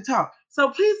I like to talk. So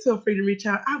please feel free to reach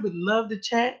out. I would love to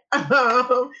chat and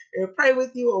pray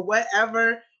with you or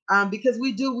whatever. Because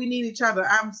we need each other.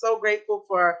 I'm so grateful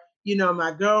for,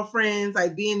 my girlfriends,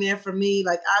 like being there for me.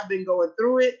 Like I've been going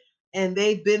through it and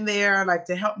they've been there like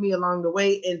to help me along the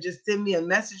way and just send me a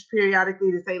message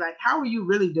periodically to say like, how are you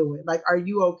really doing? Like, are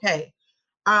you okay?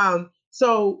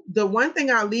 So the one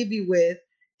thing I'll leave you with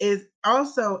is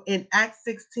also in Acts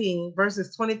 16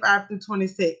 verses 25 through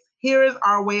 26. Here is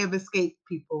our way of escape,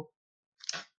 people.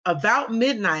 About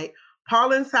midnight,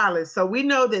 Paul and Silas, so we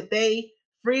know that they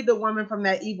freed the woman from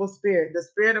that evil spirit, the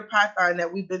spirit of Python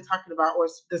that we've been talking about, or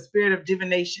the spirit of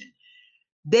divination.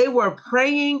 They were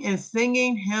praying and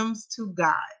singing hymns to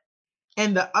God,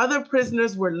 and the other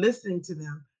prisoners were listening to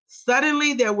them.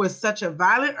 Suddenly, there was such a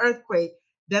violent earthquake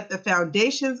that the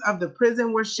foundations of the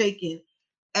prison were shaken.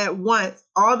 At once,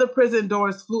 all the prison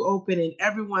doors flew open and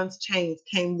everyone's chains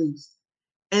came loose.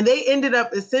 And they ended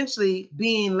up essentially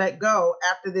being let go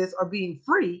after this, or being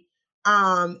free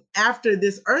after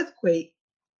this earthquake,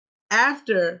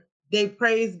 after they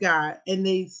praised God and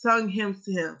they sung hymns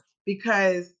to him,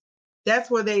 because that's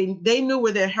where they knew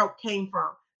where their help came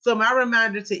from. So my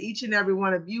reminder to each and every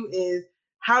one of you is,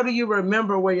 how do you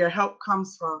remember where your help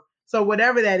comes from? So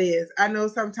whatever that is, I know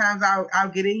sometimes I'll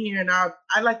get in here and I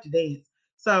like to dance.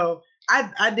 So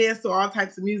I dance to all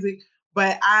types of music,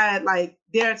 but I like,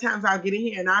 there are times I'll get in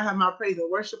here and I'll have my praise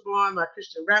and worship on, my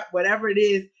Christian rap, whatever it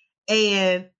is,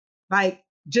 and like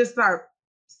just start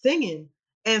singing.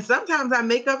 And sometimes I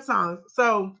make up songs.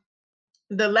 So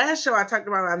the last show I talked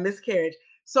about my miscarriage.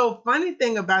 So funny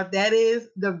thing about that is,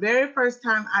 the very first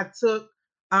time I took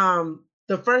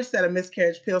the first set of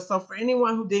miscarriage pills. So for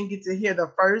anyone who didn't get to hear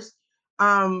the first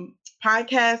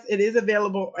podcast, it is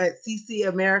available at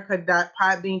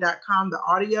ccamerica.podbean.com, the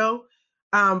audio.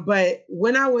 But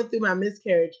when I went through my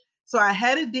miscarriage, so I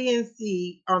had a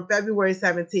DNC on February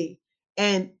 17th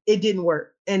and it didn't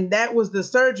work. And that was the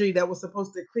surgery that was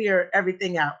supposed to clear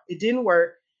everything out. It didn't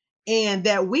work. And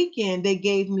that weekend, they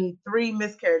gave me 3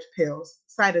 miscarriage pills,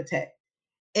 Cytotec.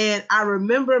 And I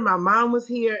remember my mom was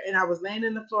here and I was laying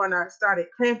in the floor and I started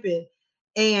cramping.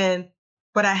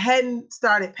 But I hadn't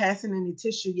started passing any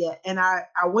tissue yet. And I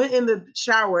went in the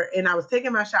shower and I was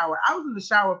taking my shower. I was in the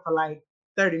shower for like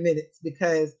 30 minutes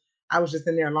because I was just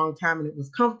in there a long time and it was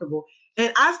comfortable.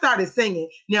 And I started singing.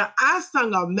 Now I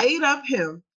sung a made up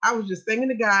hymn. I was just singing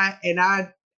to God and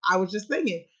I was just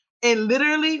singing. And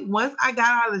literally, once I got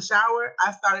out of the shower,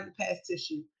 I started to pass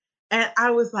tissue. And I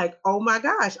was like, oh my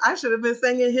gosh, I should have been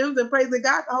singing hymns and praising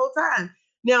God the whole time.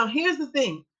 Now, here's the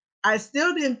thing, I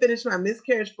still didn't finish my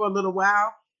miscarriage for a little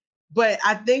while, but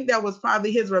I think that was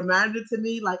probably his reminder to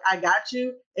me, like, I got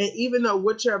you. And even though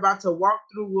what you're about to walk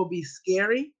through will be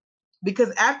scary,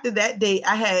 because after that day,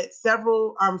 I had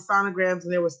several sonograms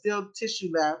and there was still tissue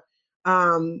left.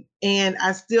 And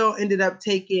I still ended up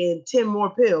taking 10 more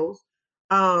pills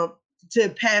to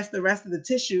pass the rest of the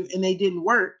tissue, and they didn't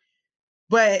work.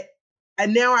 But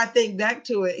and now I think back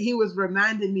to it, he was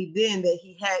reminding me then that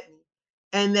he had me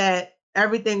and that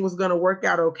everything was going to work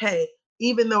out okay,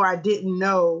 even though I didn't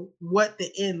know what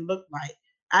the end looked like.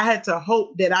 I had to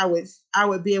hope that I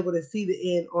would be able to see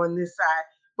the end on this side.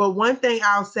 But one thing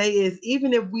I'll say is,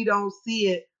 even if we don't see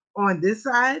it on this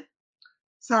side,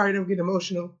 sorry, don't get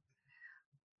emotional.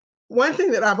 One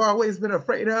thing that I've always been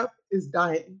afraid of is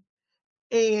dying.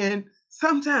 And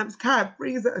sometimes God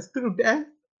frees us through death.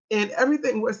 And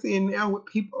everything we're seeing now with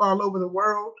people all over the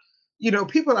world,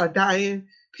 people are dying,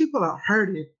 people are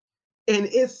hurting, and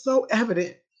it's so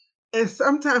evident. And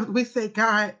sometimes we say,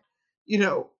 God, you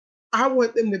know, I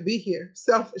want them to be here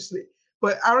selfishly.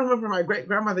 But I remember my great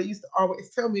grandmother used to always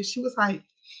tell me, she was like,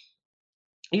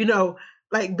 you know,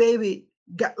 like, baby,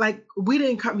 like, we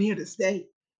didn't come here to stay.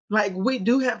 Like, we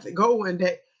do have to go one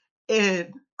day.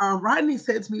 And Rodney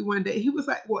said to me one day, he was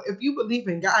like, well, if you believe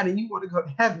in God and you want to go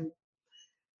to heaven,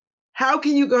 how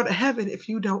can you go to heaven if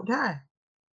you don't die?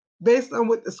 Based on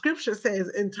what the scripture says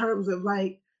in terms of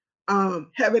like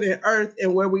heaven and earth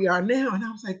and where we are now. And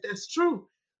I was like, that's true.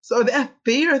 So that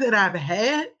fear that I've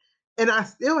had, and I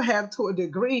still have to a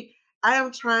degree, I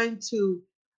am trying to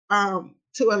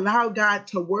allow God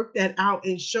to work that out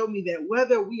and show me that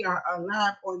whether we are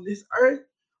alive on this earth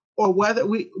or whether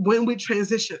when we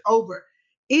transition over,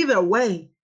 either way,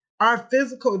 our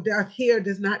physical death here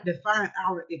does not define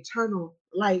our eternal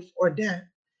life or death.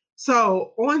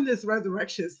 So on this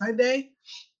Resurrection Sunday,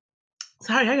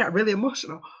 sorry, I got really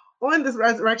emotional. On this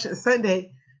Resurrection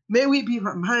Sunday, may we be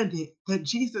reminded that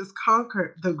Jesus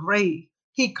conquered the grave.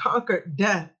 He conquered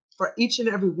death for each and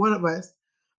every one of us.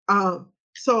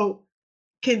 So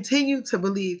continue to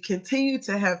believe, continue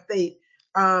to have faith.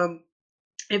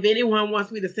 If anyone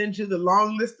wants me to send you the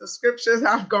long list of scriptures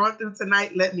I've gone through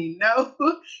tonight, let me know.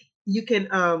 You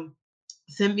can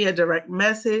send me a direct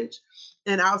message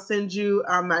and I'll send you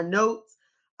my notes.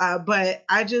 But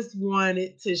I just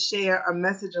wanted to share a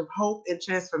message of hope and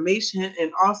transformation,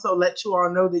 and also let you all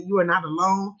know that you are not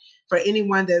alone. For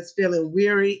anyone that's feeling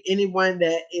weary, anyone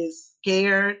that is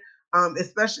scared,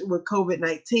 especially with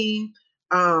COVID-19,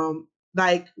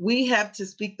 like we have to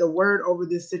speak the word over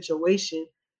this situation,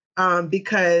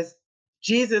 because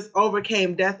Jesus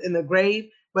overcame death in the grave,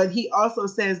 but he also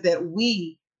says that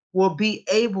we will be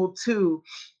able to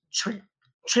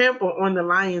trample on the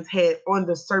lion's head, on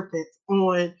the serpents,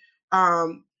 on,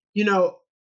 um, you know,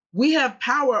 we have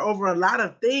power over a lot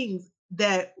of things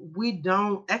that we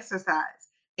don't exercise.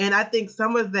 And I think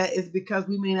some of that is because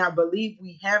we may not believe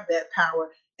we have that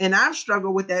power. And I've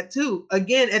struggled with that too.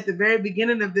 Again, at the very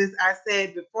beginning of this, I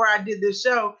said before I did this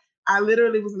show, I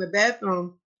literally was in the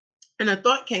bathroom and a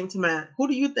thought came to mind. Who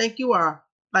do you think you are?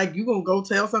 Like, you gonna go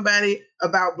tell somebody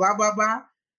about blah, blah, blah?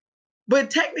 But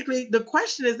technically, the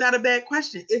question is not a bad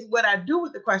question. It's what I do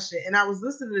with the question. And I was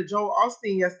listening to Joel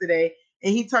Osteen yesterday,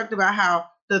 and he talked about how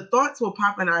the thoughts will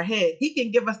pop in our head. He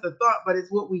can give us the thought, but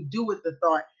it's what we do with the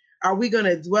thought. Are we going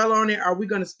to dwell on it? Are we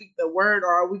going to speak the word,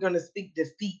 or are we going to speak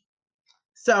defeat?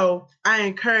 So I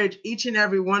encourage each and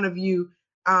every one of you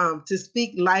to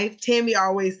speak life. Tammy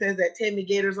always says that. Tammy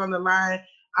Gator's on the line.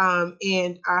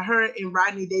 And her and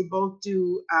Rodney, they both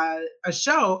do a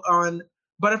show on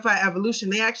Butterfly Evolution.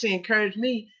 They actually encouraged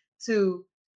me to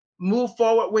move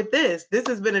forward with this. This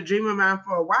has been a dream of mine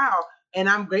for a while, and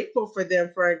I'm grateful for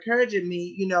them for encouraging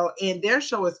me, and their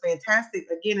show is fantastic.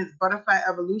 Again, it's Butterfly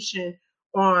Evolution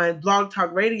on Blog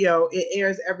Talk Radio. It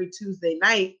airs every Tuesday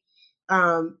night.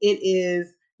 It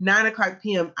is 9 o'clock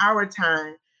p.m. our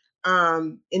time.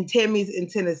 And Tammy's in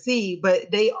Tennessee, but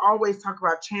they always talk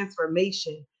about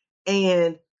transformation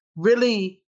and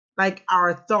really like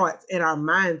our thoughts and our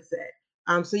mindset.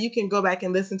 So you can go back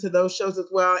and listen to those shows as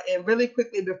well. And really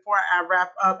quickly before I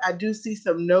wrap up, I do see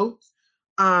some notes.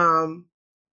 And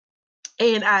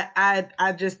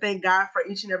I just thank God for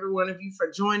each and every one of you for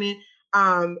joining.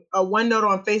 One note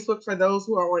on Facebook for those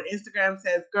who are on Instagram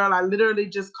says, "Girl, I literally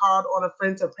just called on a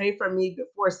friend to pray for me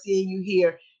before seeing you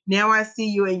here. Now I see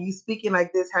you, and you speaking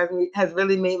like this has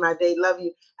really made my day. Love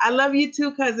you." I love you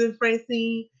too, cousin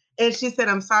Francine. And she said,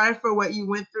 "I'm sorry for what you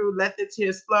went through. Let the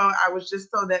tears flow. I was just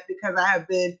told that because I have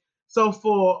been so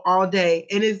full all day."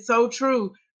 And it's so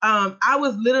true. I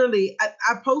was literally,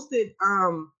 I posted,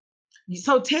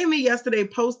 so Tammy yesterday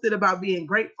posted about being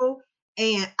grateful,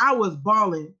 and I was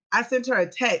bawling. I sent her a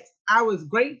text. I was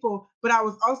grateful, but I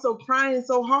was also crying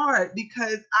so hard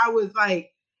because I was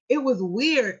like, it was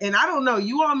weird. And I don't know,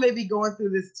 you all may be going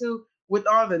through this too with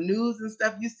all the news and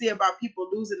stuff you see about people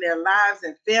losing their lives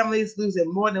and families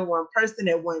losing more than one person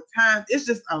at one time. It's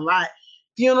just a lot.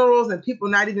 Funerals and people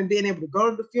not even being able to go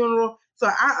to the funeral. So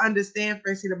I understand,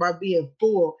 Francine, about being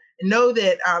full. And know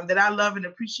that that I love and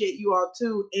appreciate you all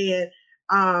too. And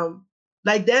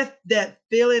like that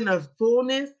feeling of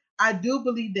fullness, I do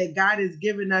believe that God has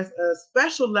given us a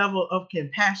special level of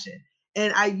compassion.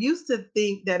 And I used to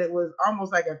think that it was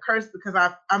almost like a curse because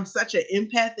I'm such an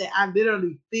empath that I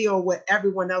literally feel what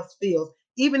everyone else feels,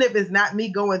 even if it's not me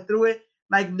going through it.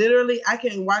 Like literally, I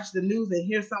can watch the news and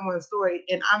hear someone's story,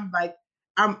 and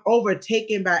I'm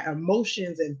overtaken by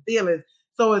emotions and feelings.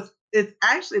 So it's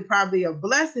actually probably a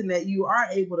blessing that you are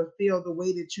able to feel the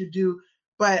way that you do.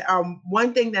 But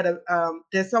one thing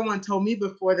that someone told me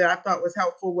before that I thought was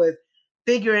helpful was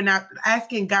figuring out,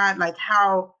 asking God like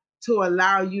how to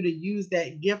allow you to use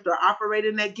that gift or operate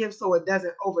in that gift so it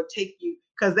doesn't overtake you.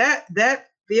 Because that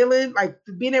feeling, like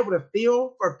being able to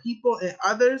feel for people and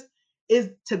others, is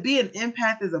to be an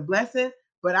empath is a blessing.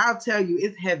 But I'll tell you,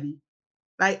 it's heavy.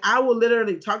 Like I will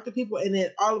literally talk to people, and then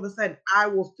all of a sudden I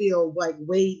will feel like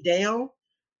weighed down.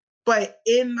 But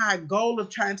in my goal of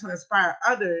trying to inspire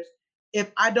others, if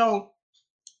I don't,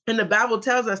 and the Bible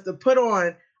tells us to put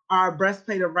on our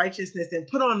breastplate of righteousness and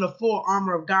put on the full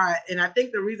armor of God. And I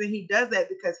think the reason he does that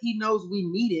because he knows we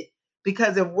need it.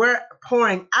 Because if we're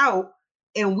pouring out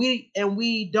and we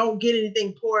don't get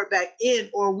anything poured back in,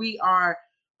 or we are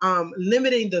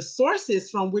limiting the sources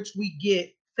from which we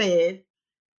get fed,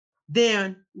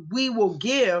 then we will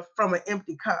give from an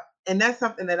empty cup. And that's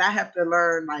something that I have to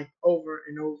learn like over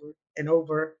and over and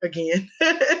over again.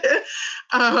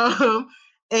 um,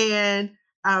 and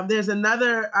there's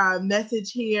another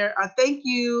message here. Thank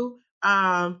you.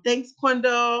 Thanks,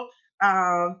 Quindle.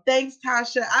 Thanks,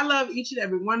 Tasha. I love each and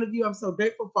every one of you. I'm so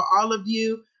grateful for all of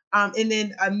you. And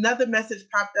then another message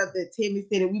popped up that Tammy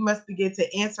stated, we must begin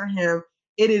to answer him.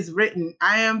 It is written,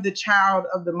 I am the child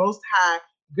of the Most High.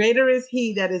 Greater is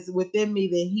he that is within me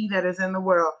than he that is in the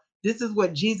world. This is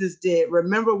what Jesus did.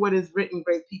 Remember what is written,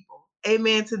 great people.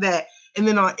 Amen to that. And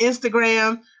then on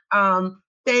Instagram,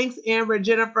 thanks, Amber.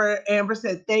 Jennifer. Amber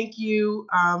said, thank you.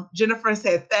 Jennifer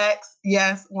said, facts.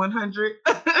 Yes, 100.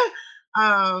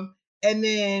 And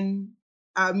then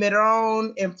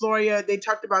Medron and Floria, they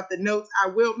talked about the notes. I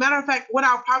will. Matter of fact, what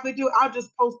I'll probably do, I'll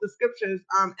just post the scriptures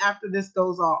after this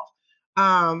goes off.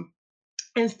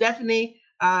 And Stephanie,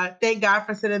 thank God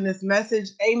for sending this message.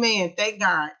 Amen. Thank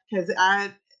God, because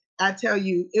I tell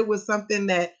you, it was something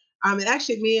that, and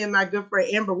actually me and my good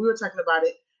friend Amber, we were talking about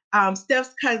it.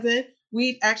 Steph's cousin,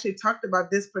 we actually talked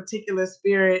about this particular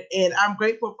spirit, and I'm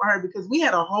grateful for her because we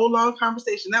had a whole long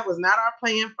conversation. That was not our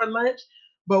plan for lunch,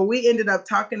 but we ended up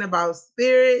talking about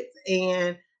spirits,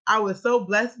 and I was so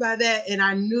blessed by that. And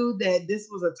I knew that this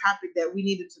was a topic that we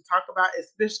needed to talk about,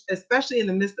 especially in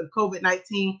the midst of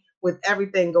COVID-19 with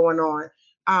everything going on.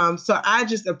 So I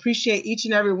just appreciate each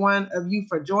and every one of you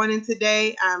for joining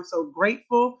today. I'm so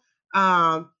grateful.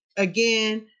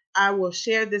 Again, I will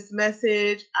share this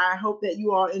message. I hope that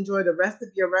you all enjoy the rest of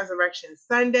your Resurrection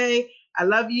Sunday. I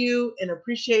love you and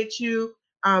appreciate you.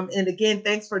 And again,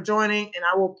 thanks for joining. And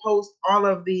I will post all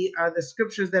of the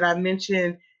scriptures that I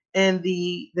mentioned in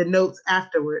the notes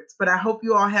afterwards. But I hope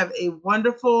you all have a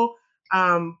wonderful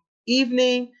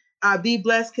evening. Be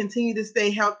blessed. Continue to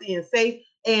stay healthy and safe.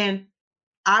 And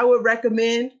I would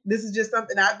recommend, this is just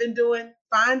something I've been doing,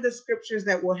 find the scriptures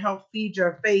that will help feed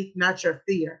your faith, not your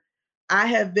fear. I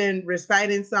have been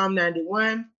reciting Psalm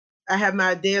 91. I have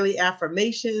my daily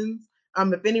affirmations.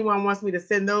 If anyone wants me to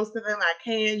send those to them, I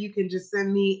can. You can just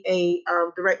send me a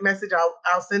direct message.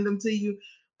 I'll send them to you.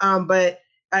 But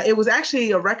it was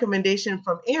actually a recommendation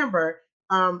from Amber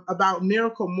about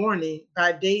Miracle Morning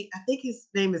by Dave. I think his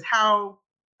name is Hal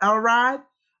Elrod.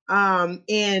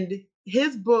 And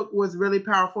his book was really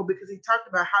powerful because he talked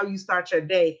about how you start your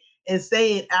day and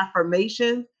saying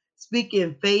affirmations,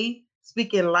 speaking faith,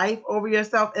 speaking life over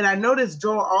yourself. And I noticed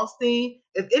Joel Osteen,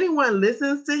 if anyone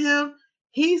listens to him,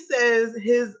 he says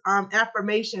his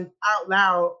affirmations out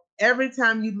loud every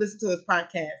time you listen to his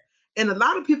podcast. And a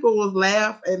lot of people will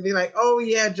laugh and be like, oh,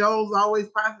 yeah, Joel's always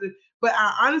positive. But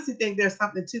I honestly think there's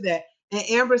something to that. And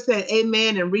Amber said,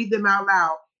 amen, and read them out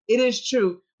loud. It is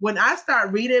true. When I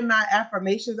start reading my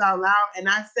affirmations out loud and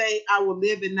I say, I will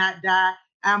live and not die,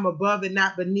 I'm above and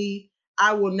not beneath,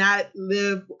 I will not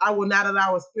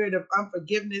allow a spirit of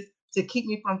unforgiveness to keep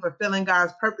me from fulfilling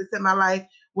God's purpose in my life.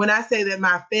 When I say that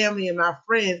my family and my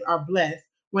friends are blessed,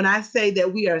 when I say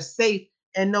that we are safe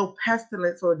and no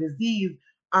pestilence or disease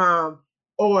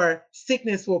or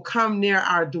sickness will come near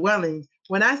our dwellings,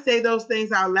 when I say those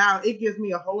things out loud, it gives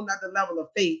me a whole nother level of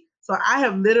faith. So I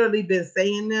have literally been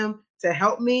saying them to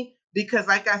help me because,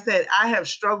 like I said, I have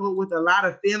struggled with a lot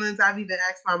of feelings. I've even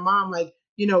asked my mom, like,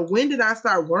 when did I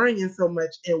start worrying so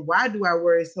much and why do I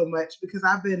worry so much? Because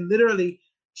I've been literally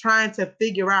trying to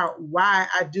figure out why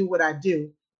I do what I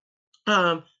do.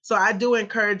 So I do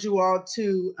encourage you all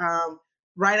to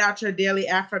write out your daily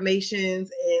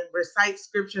affirmations and recite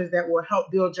scriptures that will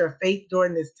help build your faith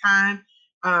during this time.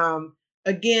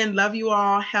 Again, love you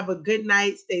all. Have a good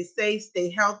night. Stay safe,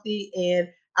 stay healthy, and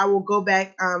I will go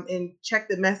back and check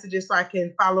the messages so I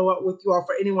can follow up with you all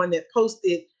for anyone that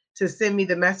posted to send me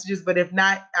the messages. But if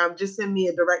not, just send me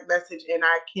a direct message and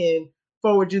I can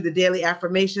forward you the daily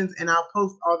affirmations and I'll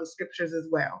post all the scriptures as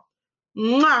well.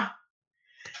 Mwah!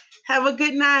 Have a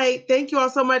good night. Thank you all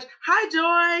so much. Hi,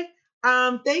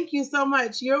 Joy. Thank you so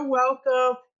much. You're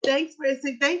welcome. Thanks,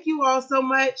 Tracy. Thank you all so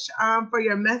much for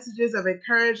your messages of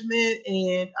encouragement.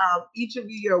 And each of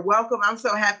you, you're welcome. I'm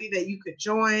so happy that you could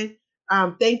join.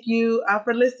 Thank you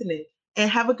for listening. And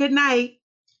have a good night.